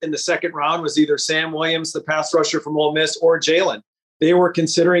debate in the second round was either Sam Williams, the pass rusher from Ole Miss, or Jalen. They were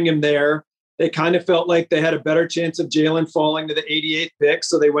considering him there. They kind of felt like they had a better chance of Jalen falling to the 88th pick.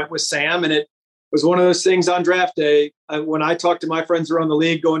 So they went with Sam. And it was one of those things on draft day. When I talk to my friends around the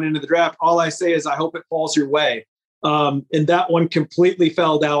league going into the draft, all I say is, I hope it falls your way. And that one completely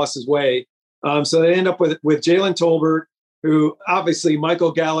fell Dallas's way. So they end up with Jalen Tolbert, who obviously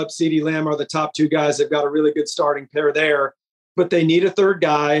Michael Gallup, CeeDee Lamb are the top 2 guys. They've got a really good starting pair there, but they need a third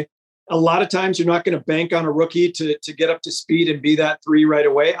guy. A lot of times you're not going to bank on a rookie to get up to speed and be that 3 right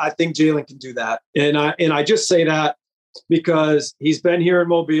away. I think Jalen can do that. And I just say that because he's been here in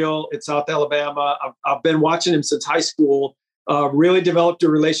Mobile, it's South Alabama. I've been watching him since high school, really developed a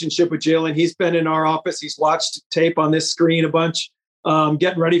relationship with Jalen. He's been in our office. He's watched tape on this screen a bunch,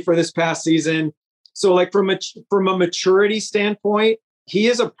 getting ready for this past season. So like from a maturity standpoint, he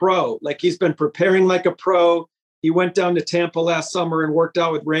is a pro. Like he's been preparing like a pro. He went down to Tampa last summer and worked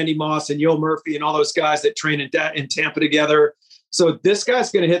out with Randy Moss and Yo Murphy and all those guys that train in Tampa together. So this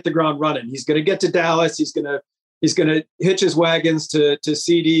guy's going to hit the ground running. He's going to get to Dallas. He's going to hitch his wagons to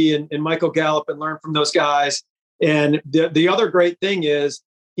CD and Michael Gallup and learn from those guys. And the other great thing is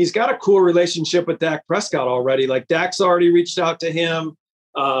he's got a cool relationship with Dak Prescott already. Like Dak's already reached out to him.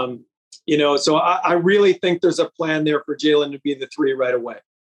 So I really think there's a plan there for Jalen to be the 3 right away.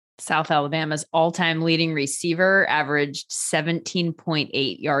 South Alabama's all-time leading receiver averaged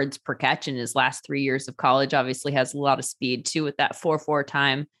 17.8 yards per catch in his last 3 years of college. Obviously has a lot of speed too with that 4.4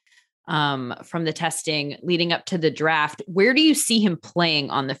 time from the testing leading up to the draft. Where do you see him playing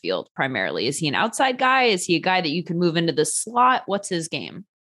on the field primarily? Is he an outside guy? Is he a guy that you can move into the slot? What's his game?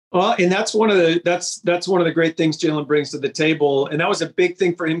 Well, and that's one of the great things Jalen brings to the table. And that was a big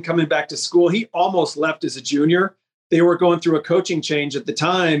thing for him coming back to school. He almost left as a junior. They were going through a coaching change at the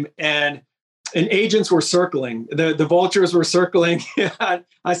time, and agents were circling. The vultures were circling.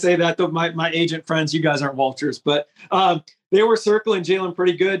 I say that to my agent friends, you guys aren't vultures, but they were circling Jalen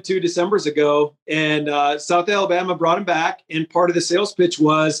pretty good 2 Decembers ago. And South Alabama brought him back. And part of the sales pitch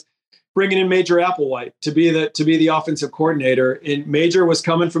was bringing in Major Applewhite to be the offensive coordinator. And Major was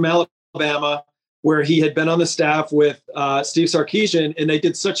coming from Alabama, where he had been on the staff with Steve Sarkisian, and they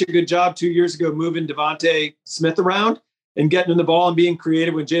did such a good job 2 years ago moving Devontae Smith around and getting him the ball and being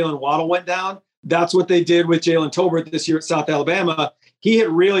creative when Jalen Waddle went down. That's what they did with Jalen Tolbert this year at South Alabama. He had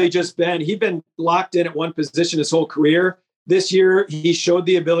really he'd been locked in at one position his whole career. This year, he showed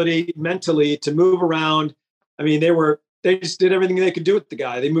the ability mentally to move around. I mean, they just did everything they could do with the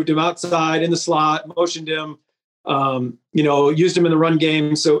guy. They moved him outside in the slot, motioned him, used him in the run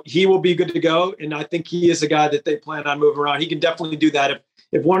game. So he will be good to go. And I think he is a guy that they plan on moving around. He can definitely do that.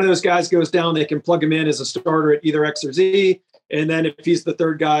 If one of those guys goes down, they can plug him in as a starter at either X or Z. And then if he's the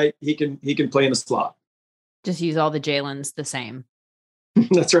third guy, he can play in the slot. Just use all the Jalen's the same.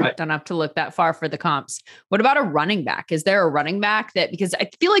 That's right. Don't have to look that far for the comps. What about a running back? Is there a running back because I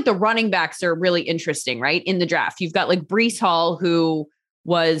feel like the running backs are really interesting, right? In the draft, you've got like Breece Hall, who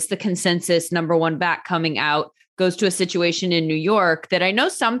was the consensus number 1 back coming out, goes to a situation in New York that I know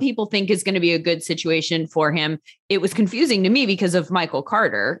some people think is going to be a good situation for him. It was confusing to me because of Michael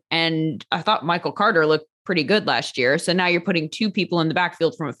Carter. And I thought Michael Carter looked pretty good last year. So now you're putting 2 people in the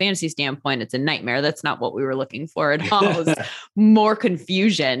backfield from a fantasy standpoint. It's a nightmare. That's not what we were looking for at all. It was more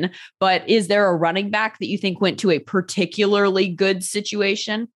confusion. But is there a running back that you think went to a particularly good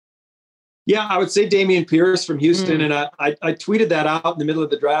situation? Yeah, I would say Dameon Pierce from Houston. And I tweeted that out in the middle of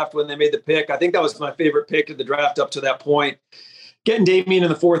the draft when they made the pick. I think that was my favorite pick of the draft up to that point. Getting Dameon in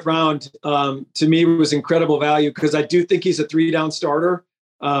the 4th round to me was incredible value because I do think he's a 3-down starter.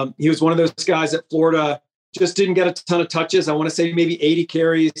 He was one of those guys at Florida, just didn't get a ton of touches. I want to say maybe 80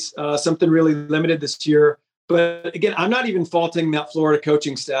 carries, something really limited this year. But again, I'm not even faulting that Florida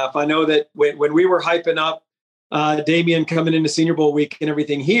coaching staff. I know that when we were hyping up Dameon coming into Senior Bowl week and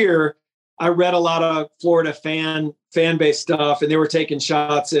everything here, I read a lot of Florida fan base stuff, and they were taking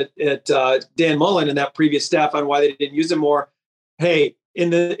shots at Dan Mullen and that previous staff on why they didn't use him more. Hey, in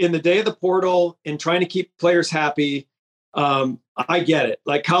the day of the portal and trying to keep players happy, I get it.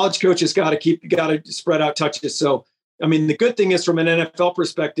 Like college coaches got to spread out touches. So, I mean, the good thing is from an NFL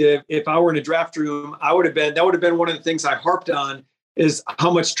perspective, if I were in a draft room, that would have been one of the things I harped on is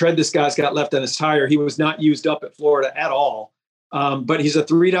how much tread this guy's got left on his tire. He was not used up at Florida at all. But he's a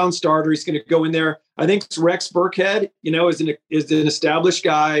 3-down starter. He's going to go in there. I think Rex Burkhead, is an established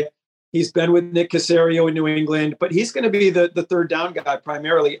guy. He's been with Nick Caserio in New England, but he's going to be the 3rd down guy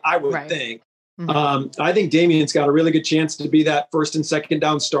primarily, I would think. Mm-hmm. I think Damien's got a really good chance to be that 1st and 2nd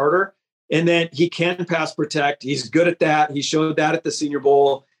down starter. And then he can pass protect. He's good at that. He showed that at the Senior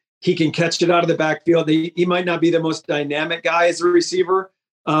Bowl. He can catch it out of the backfield. He might not be the most dynamic guy as a receiver,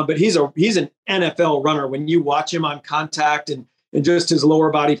 but he's an NFL runner. When you watch him on contact and just his lower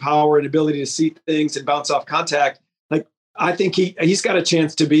body power and ability to see things and bounce off contact, like I think he's got a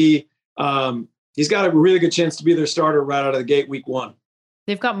chance to be he's got a really good chance to be their starter right out of the gate week 1.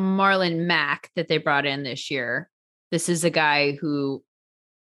 They've got Marlon Mack that they brought in this year. This is a guy who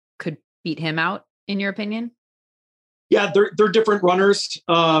could beat him out, in your opinion? Yeah, they're different runners.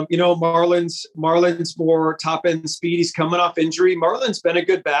 Marlon's more top end speed. He's coming off injury. Marlon's been a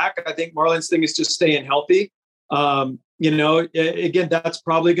good back. I think Marlon's thing is just staying healthy. Again, that's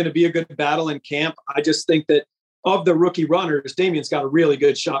probably going to be a good battle in camp. I just think that of the rookie runners, Damien's got a really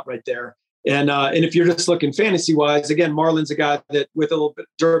good shot right there. And if you're just looking fantasy wise, again, Marlon's a guy that with a little bit of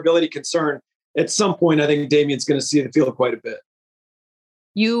durability concern, at some point, I think Damien's going to see the field quite a bit.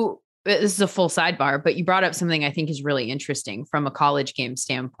 You this is a full sidebar, but you brought up something I think is really interesting from a college game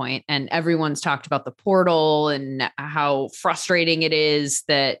standpoint. And everyone's talked about the portal and how frustrating it is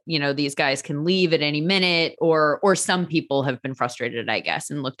that, these guys can leave at any minute, or some people have been frustrated, I guess,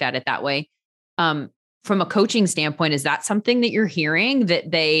 and looked at it that way. From a coaching standpoint, is that something that you're hearing, that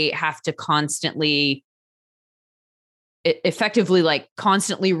they have to constantly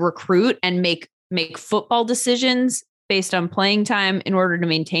constantly recruit and make football decisions based on playing time in order to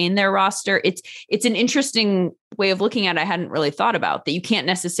maintain their roster? It's an interesting way of looking at it. I hadn't really thought about that. You can't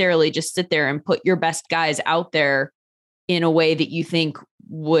necessarily just sit there and put your best guys out there in a way that you think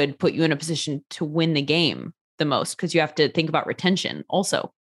would put you in a position to win the game the most, because you have to think about retention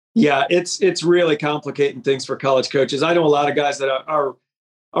also. Yeah, it's really complicating things for college coaches. I know a lot of guys that are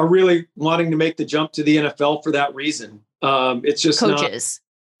really wanting to make the jump to the NFL for that reason. It's just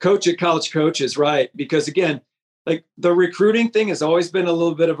college coaches, right? Because again, like the recruiting thing has always been a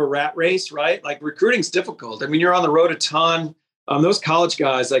little bit of a rat race, right? Like recruiting's difficult. I mean, you're on the road a ton. Those college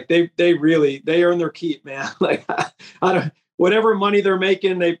guys, like they earn their keep, man. Like whatever money they're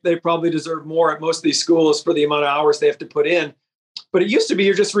making, they probably deserve more at most of these schools for the amount of hours they have to put in. But it used to be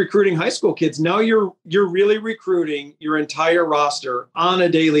you're just recruiting high school kids. Now you're really recruiting your entire roster on a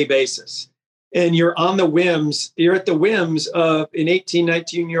daily basis. And you're at the whims of an 18,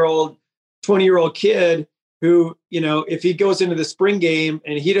 19-year-old, 20-year-old kid who, if he goes into the spring game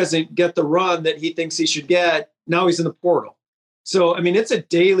and he doesn't get the run that he thinks he should get, now he's in the portal. So, I mean, it's a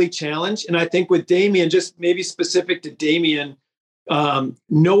daily challenge. And I think with Damian, just maybe specific to Damian,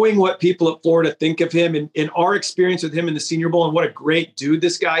 knowing what people at Florida think of him and our experience with him in the Senior Bowl and what a great dude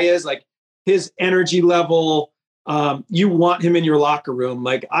this guy is, like his energy level, you want him in your locker room.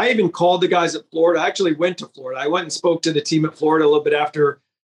 Like I even called the guys at Florida. I actually went to Florida. I went and spoke to the team at Florida a little bit after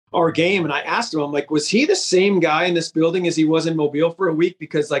our game. And I asked him, I'm like, was he the same guy in this building as he was in Mobile for a week?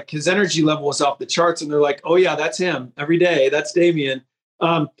 Because like his energy level was off the charts. And they're like, oh yeah, that's him every day. That's Damian.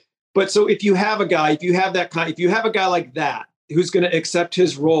 But so if you have a guy like that, who's going to accept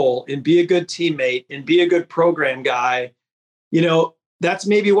his role and be a good teammate and be a good program guy, that's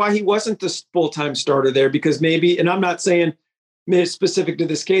maybe why he wasn't the full-time starter there, because maybe, and I'm not saying specific to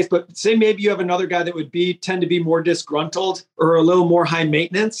this case, but say maybe you have another guy that would tend to be more disgruntled or a little more high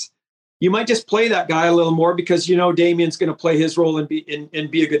maintenance. You might just play that guy a little more because, Damian's going to play his role and be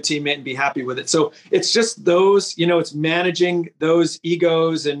a good teammate and be happy with it. So it's just those, it's managing those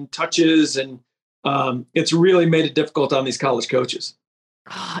egos and touches, and it's really made it difficult on these college coaches.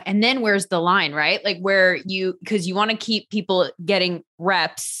 Oh, and then where's the line, right? Like because you want to keep people getting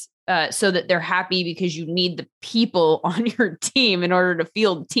reps so that they're happy, because you need the people on your team in order to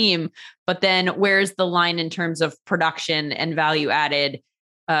field team. But then where's the line in terms of production and value added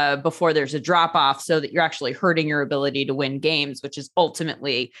before there's a drop off, so that you're actually hurting your ability to win games, which is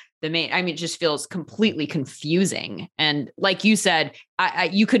ultimately the main. I mean, it just feels completely confusing. And like you said,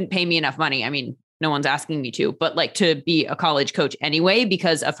 you couldn't pay me enough money. I mean, no one's asking me to, but like to be a college coach anyway,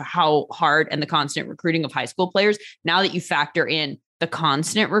 because of how hard and the constant recruiting of high school players. Now that you factor in the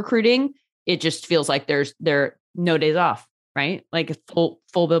constant recruiting, it just feels like there are no days off, right? Like full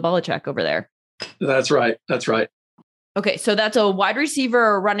Bill Belichick over there. That's right. Okay. So that's a wide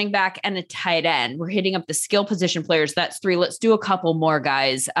receiver, a running back, and a tight end. We're hitting up the skill position players. That's 3. Let's do a couple more,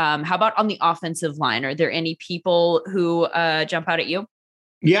 guys. How about on the offensive line? Are there any people who jump out at you?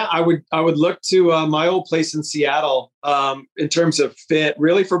 Yeah, I would look to my old place in Seattle in terms of fit,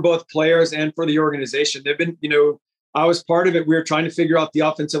 really for both players and for the organization. They've been, I was part of it. We were trying to figure out the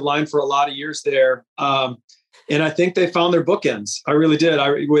offensive line for a lot of years there. And I think they found their bookends. I really did.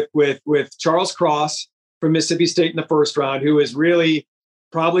 With Charles Cross from Mississippi State in the first round, who is really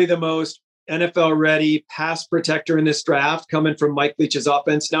probably the most NFL ready pass protector in this draft, coming from Mike Leach's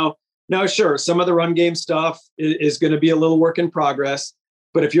offense. Now, sure, some of the run game stuff is going to be a little work in progress.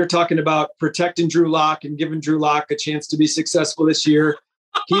 But if you're talking about protecting Drew Lock and giving Drew Lock a chance to be successful this year,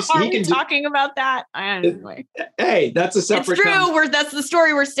 talking about that. Anyway. Hey, that's a separate. It's Drew. That's the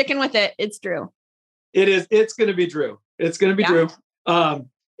story. We're sticking with it. It's Drew. It is. It's going to be Drew. Drew.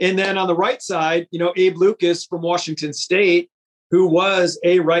 And then on the right side, Abe Lucas from Washington State, who was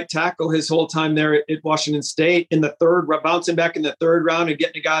a right tackle his whole time there at Washington State, in the bouncing back in the third round and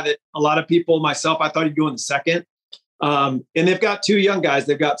getting a guy that a lot of people, myself, I thought he'd go in the second. And they've got 2 young guys.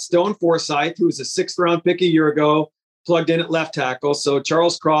 They've got Stone Forsythe, who was a 6th round pick a year ago, plugged in at left tackle. So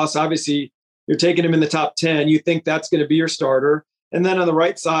Charles Cross, obviously you're taking him in the top 10. You think that's going to be your starter. And then on the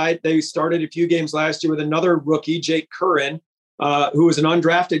right side, they started a few games last year with another rookie, Jake Curran, who was an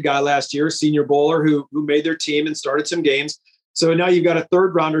undrafted guy last year, Senior Bowler, who made their team and started some games. So now you've got a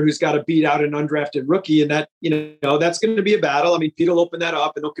third rounder who's got to beat out an undrafted rookie. And that, that's going to be a battle. I mean, Pete will open that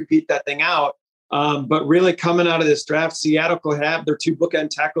up and they'll compete that thing out. But really coming out of this draft, Seattle could have their 2 bookend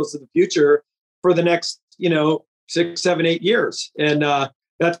tackles of the future for the next, 6, 7, 8 years. And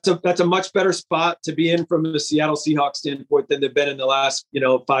that's a much better spot to be in from the Seattle Seahawks standpoint than they've been in the last,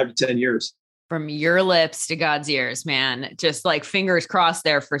 5 to 10 years. From your lips to God's ears, man. Just like fingers crossed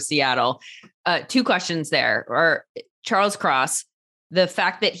there for Seattle. 2 questions there. Or Charles Cross, the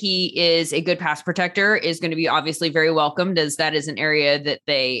fact that he is a good pass protector is going to be obviously very welcomed, as that is an area that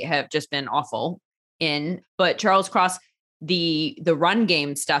they have just been awful in. But Charles Cross, the run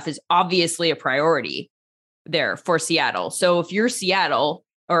game stuff is obviously a priority there for Seattle. So if you're Seattle,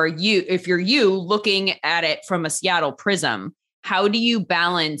 or if you're you looking at it from a Seattle prism, how do you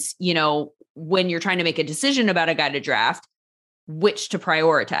balance, when you're trying to make a decision about a guy to draft, which to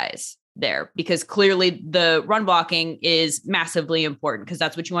prioritize there? Because clearly the run blocking is massively important, because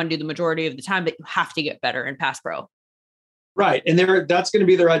that's what you want to do the majority of the time, but you have to get better in pass pro. Right. And that's going to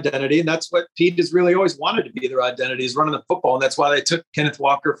be their identity. And that's what Pete has really always wanted to be their identity, is running the football. And that's why they took Kenneth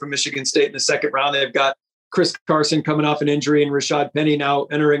Walker from Michigan State in the 2nd round. They've got Chris Carson coming off an injury and Rashad Penny now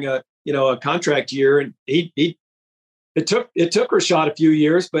entering a contract year. And it took Rashad a few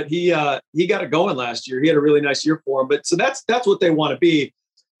years, but he got it going last year. He had a really nice year for him. But so that's what they want to be.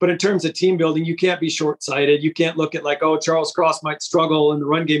 But in terms of team building, you can't be short-sighted. You can't look at like, oh, Charles Cross might struggle in the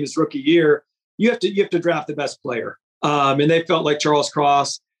run game his rookie year. You have to draft the best player. And they felt like Charles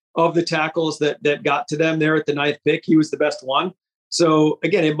Cross, of the tackles that got to them there at the 9th pick, he was the best one. So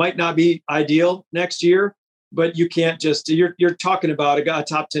again, it might not be ideal next year, but you can't just, you're talking about a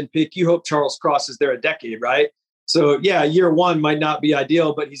top 10 pick. You hope Charles Cross is there a decade, right? So yeah, year 1 might not be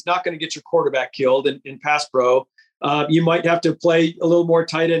ideal, but he's not going to get your quarterback killed in pass pro. You might have to play a little more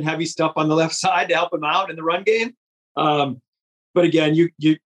tight end heavy stuff on the left side to help him out in the run game. But again,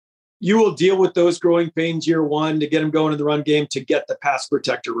 you will deal with those growing pains year 1 to get him going in the run game, to get the pass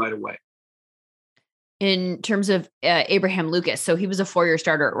protector right away. In terms of Abraham Lucas, so he was a 4-year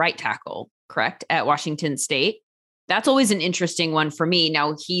starter at right tackle, correct, at Washington State. That's always an interesting one for me.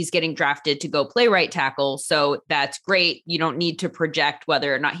 Now he's getting drafted to go play right tackle, so that's great. You don't need to project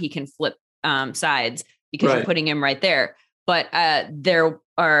whether or not he can flip sides, because right. You're putting him right there. But there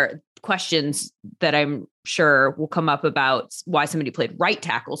are questions that I'm sure will come up about why somebody played right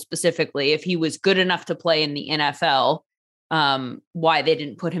tackle specifically. If he was good enough to play in the NFL, why they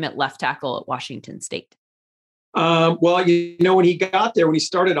didn't put him at left tackle at Washington State. Well, when he got there, when he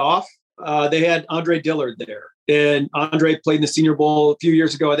started off, they had Andre Dillard there. And Andre played in the Senior Bowl a few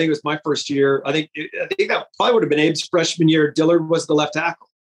years ago. I think it was my first year. I think that probably would have been Abe's freshman year. Dillard was the left tackle.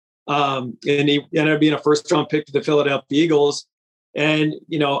 And he ended up being a 1st-round pick to the Philadelphia Eagles. And,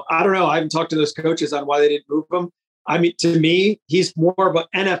 I don't know. I haven't talked to those coaches on why they didn't move him. I mean, to me, he's more of an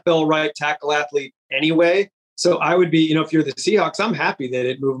NFL right tackle athlete anyway. So I would be, if you're the Seahawks, I'm happy they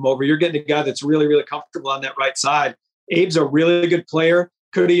didn't move him over. You're getting a guy that's really, really comfortable on that right side. Abe's a really good player.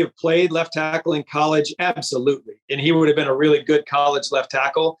 Could he have played left tackle in college? Absolutely. And he would have been a really good college left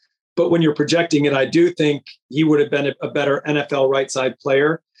tackle. But when you're projecting it, I do think he would have been a better NFL right side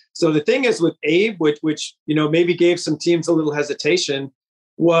player. So the thing is with Abe, which maybe gave some teams a little hesitation,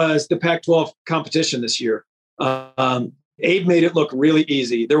 was the Pac-12 competition this year. Abe made it look really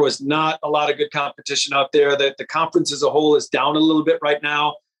easy. There was not a lot of good competition out there. The conference as a whole is down a little bit right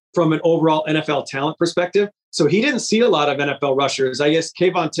now from an overall NFL talent perspective. So he didn't see a lot of NFL rushers. I guess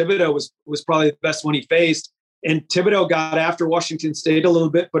Kayvon Thibodeau was probably the best one he faced. And Thibodeau got after Washington State a little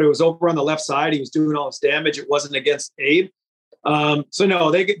bit, but it was over on the left side. He was doing all his damage. It wasn't against Abe. So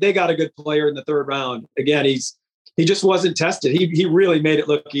no, they got a good player in the 3rd round. Again, he just wasn't tested. He really made it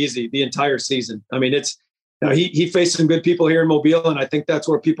look easy the entire season. I mean, he faced some good people here in Mobile, and I think that's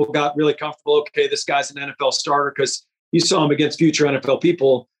where people got really comfortable. Okay, this guy's an NFL starter, because you saw him against future NFL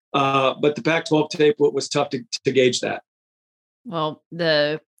people. But the Pac-12 tape was tough to gauge that. Well,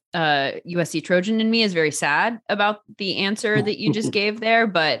 the USC Trojan in me is very sad about the answer that you just gave there,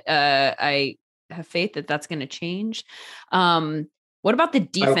 but I have faith that that's going to change. What about the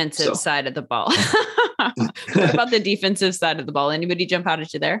defensive side of the ball? What about the defensive side of the ball? Anybody jump out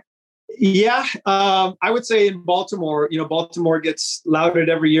at you there? Yeah, I would say in Baltimore, Baltimore gets lauded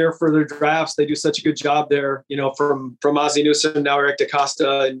every year for their drafts. They do such a good job there, from Ozzie Newsome, now Eric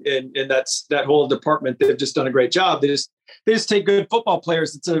DeCosta, and that whole department. They've just done a great job. They just take good football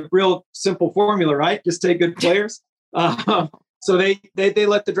players. It's a real simple formula, right? Just take good players. So they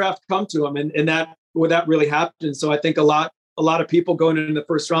let the draft come to them, and that really happened. So I think a lot of people going into the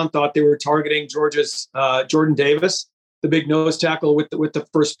 1st round thought they were targeting Georgia's Jordan Davis, the big nose tackle with the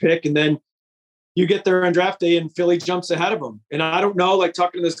 1st pick. And then you get there on draft day and Philly jumps ahead of them. And I don't know, like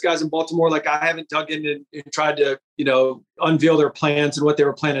talking to those guys in Baltimore, like I haven't dug in and tried to, unveil their plans and what they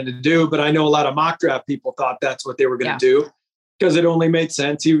were planning to do. But I know a lot of mock draft people thought that's what they were going to do because it only made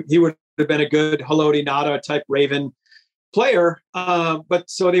sense. He would have been a good Haloti Ngata type Raven player. But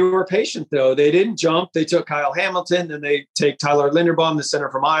so they were patient though. They didn't jump. They took Kyle Hamilton, then they take Tyler Linderbaum, the center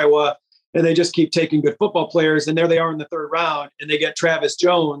from Iowa, and they just keep taking good football players. And there they are in the third round, and they get Travis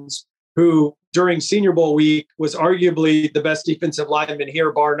Jones, who during Senior Bowl week was arguably the best defensive lineman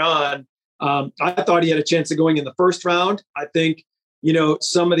here, bar none. I thought he had a chance of going in the first round. I think,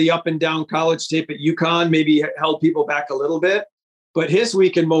 some of the up and down college tape at UConn maybe held people back a little bit. But his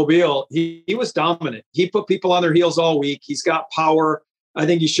week in Mobile, he was dominant. He put people on their heels all week. He's got power. I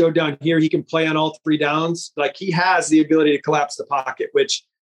think he showed down here he can play on all three downs. Like he has the ability to collapse the pocket, which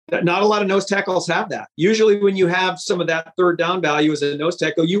not a lot of nose tackles have that. Usually when you have some of that third down value as a nose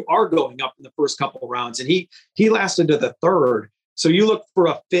tackle, you are going up in the first couple of rounds. And he lasted to the third. So you look for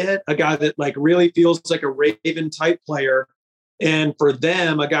a fit, a guy that like really feels like a Raven type player. And for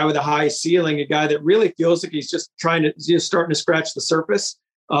them, a guy with a high ceiling, a guy that really feels like he's just starting to scratch the surface.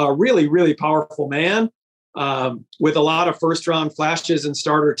 Really, really powerful man with a lot of first round flashes and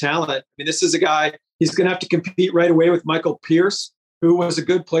starter talent. I mean, this is a guy, he's going to have to compete right away with Michael Pierce, who was a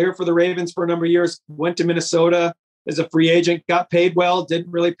good player for the Ravens for a number of years, went to Minnesota as a free agent, got paid well,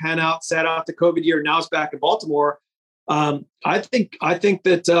 didn't really pan out, sat out the COVID year. Now is back in Baltimore. I think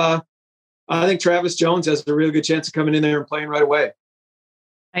Travis Jones has a really good chance of coming in there and playing right away.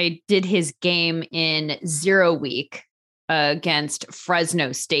 I did his game in 0 week against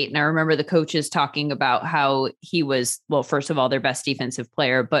Fresno State. And I remember the coaches talking about how he was, well, first of all, their best defensive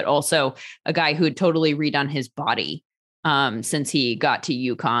player, but also a guy who had totally redone his body since he got to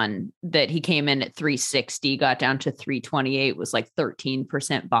UConn, that he came in at 360, got down to 328, was like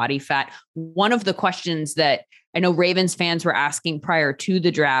 13% body fat. One of the questions that I know Ravens fans were asking prior to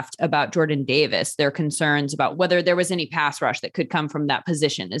the draft about Jordan Davis, their concerns about whether there was any pass rush that could come from that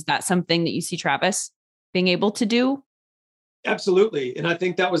position. Is that something that you see Travis being able to do? Absolutely. And I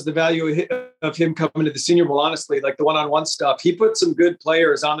think that was the value of him coming to the Senior Bowl, honestly, like the one-on-one stuff. He put some good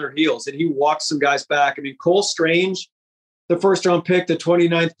players on their heels and he walked some guys back. I mean, Cole Strange, the first round pick, the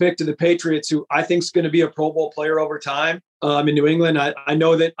 29th pick to the Patriots, who I think is going to be a Pro Bowl player over time in New England. I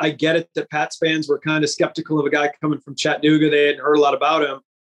know that I get it that Pats fans were kind of skeptical of a guy coming from Chattanooga. They hadn't heard a lot about him,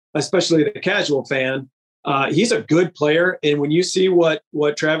 especially the casual fan. He's a good player. And when you see what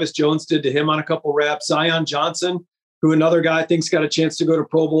Travis Jones did to him on a couple reps, Zion Johnson, who another guy thinks got a chance to go to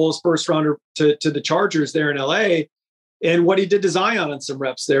Pro Bowls, first rounder to the Chargers there in LA, and what he did to Zion on some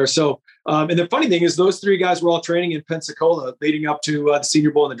reps there. So, and the funny thing is those three guys were all training in Pensacola leading up to the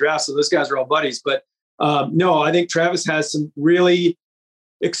Senior Bowl in the draft. So those guys are all buddies. But no, I think Travis has some really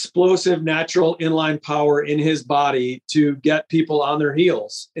explosive, natural inline power in his body to get people on their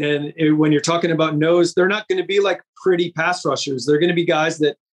heels. And when you're talking about nose, they're not going to be like pretty pass rushers. They're going to be guys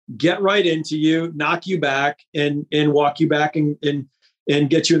that get right into you, knock you back, and walk you back and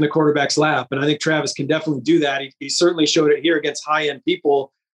get you in the quarterback's lap. And I think Travis can definitely do that. He certainly showed it here against high-end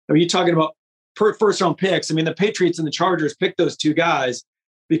people. I mean, you're talking about first-round picks. I mean, the Patriots and the Chargers picked those two guys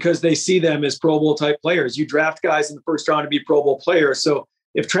because they see them as Pro Bowl-type players. You draft guys in the first round to be Pro Bowl players. So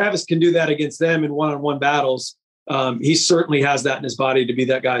if Travis can do that against them in one-on-one battles, he certainly has that in his body to be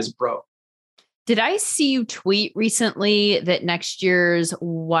that guy as a pro. Did I see you tweet recently that next year's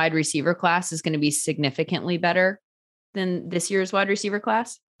wide receiver class is going to be significantly better than this year's wide receiver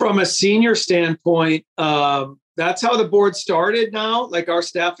class? From a senior standpoint, that's how the board started now. Like our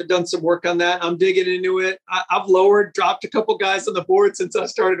staff had done some work on that. I'm digging into it. I've dropped a couple guys on the board since I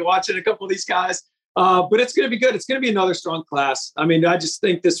started watching a couple of these guys. But it's going to be good. It's going to be another strong class. I mean, I just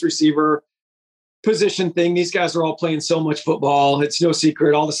think this receiver position thing, these guys are all playing so much football. It's no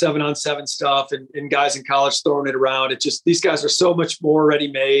secret, all the 7-on-7 stuff and guys in college throwing it around. It's just, these guys are so much more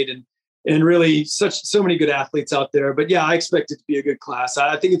ready-made and really so many good athletes out there. But yeah, I expect it to be a good class.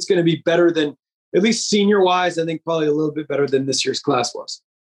 I think it's going to be better than, at least senior wise, I think probably a little bit better than this year's class was.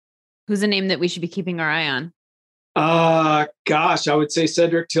 Who's a name that we should be keeping our eye on? Gosh, I would say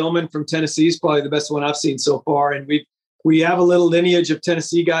Cedric Tillman from Tennessee is probably the best one I've seen so far. And we have a little lineage of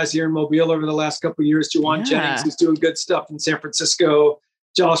Tennessee guys here in Mobile over the last couple of years. Juwan Jennings, who's doing good stuff in San Francisco.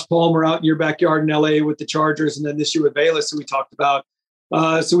 Josh Palmer out in your backyard in LA with the Chargers. And then this year with Bayless, who we talked about.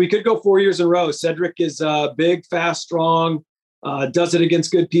 So we could go 4 years in a row. Cedric is big, fast, strong, does it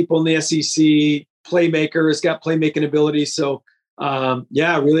against good people in the SEC, playmaker, has got playmaking ability. So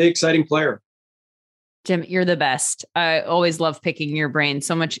really exciting player. Jim, you're the best. I always love picking your brain.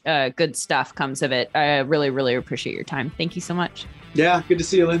 So much good stuff comes of it. I really, really appreciate your time. Thank you so much. Yeah, good to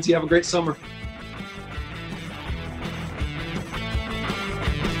see you, Lindsay. Have a great summer.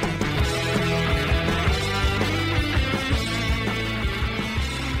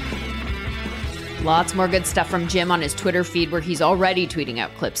 Lots more good stuff from Jim on his Twitter feed, where he's already tweeting out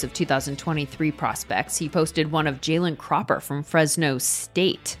clips of 2023 prospects. He posted one of Jalen Cropper from Fresno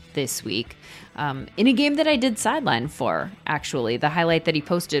State this week. In a game that I did sideline for, actually. The highlight that he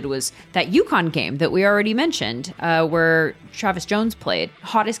posted was that UConn game that we already mentioned, where Travis Jones played.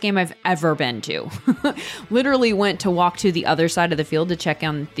 Hottest game I've ever been to. Literally went to walk to the other side of the field to check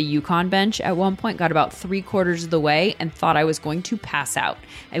on the UConn bench at one point, got about 3/4 of the way and thought I was going to pass out.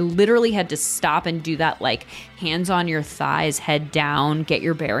 I literally had to stop and do that like hands on your thighs, head down, get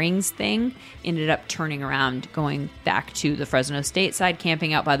your bearings thing. Ended up turning around, going back to the Fresno State side,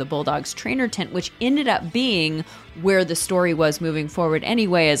 camping out by the Bulldogs trainer tent, which ended up being where the story was moving forward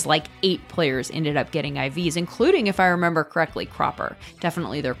anyway, as like 8 players ended up getting IVs, including, if I remember correctly, Cropper.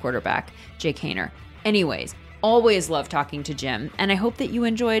 Definitely their quarterback, Jake Haener. Anyways, always love talking to Jim, and I hope that you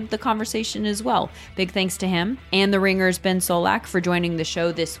enjoyed the conversation as well. Big thanks to him and the Ringer's Ben Solak for joining the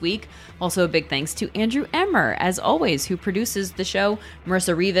show this week. Also a big thanks to Andrew Emmer, as always, who produces the show,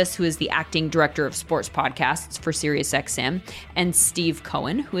 Marissa Rivas, who is the acting director of sports podcasts for SiriusXM, and Steve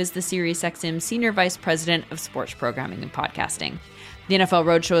Cohen, who is the SiriusXM senior vice president of sports programming and podcasting. The NFL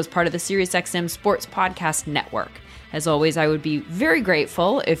Roadshow is part of the SiriusXM Sports Podcast Network. As always, I would be very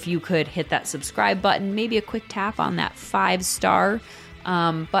grateful if you could hit that subscribe button, maybe a quick tap on that 5-star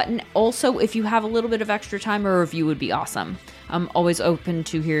button. Also, if you have a little bit of extra time, a review would be awesome. I'm always open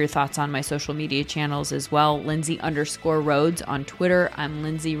to hear your thoughts on my social media channels as well. Lindsay_Rhodes on Twitter. I'm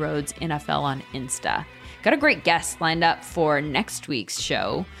Lindsay Rhodes NFL on Insta. Got a great guest lined up for next week's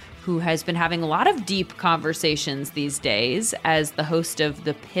show, who has been having a lot of deep conversations these days as the host of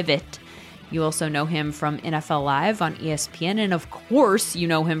The Pivot. You also know him from NFL Live on ESPN, and of course, you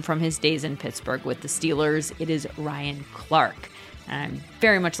know him from his days in Pittsburgh with the Steelers. It is Ryan Clark. And I'm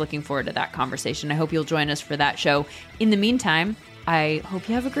very much looking forward to that conversation. I hope you'll join us for that show. In the meantime, I hope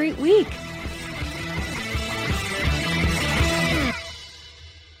you have a great week.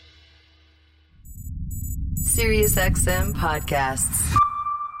 SiriusXM Podcasts.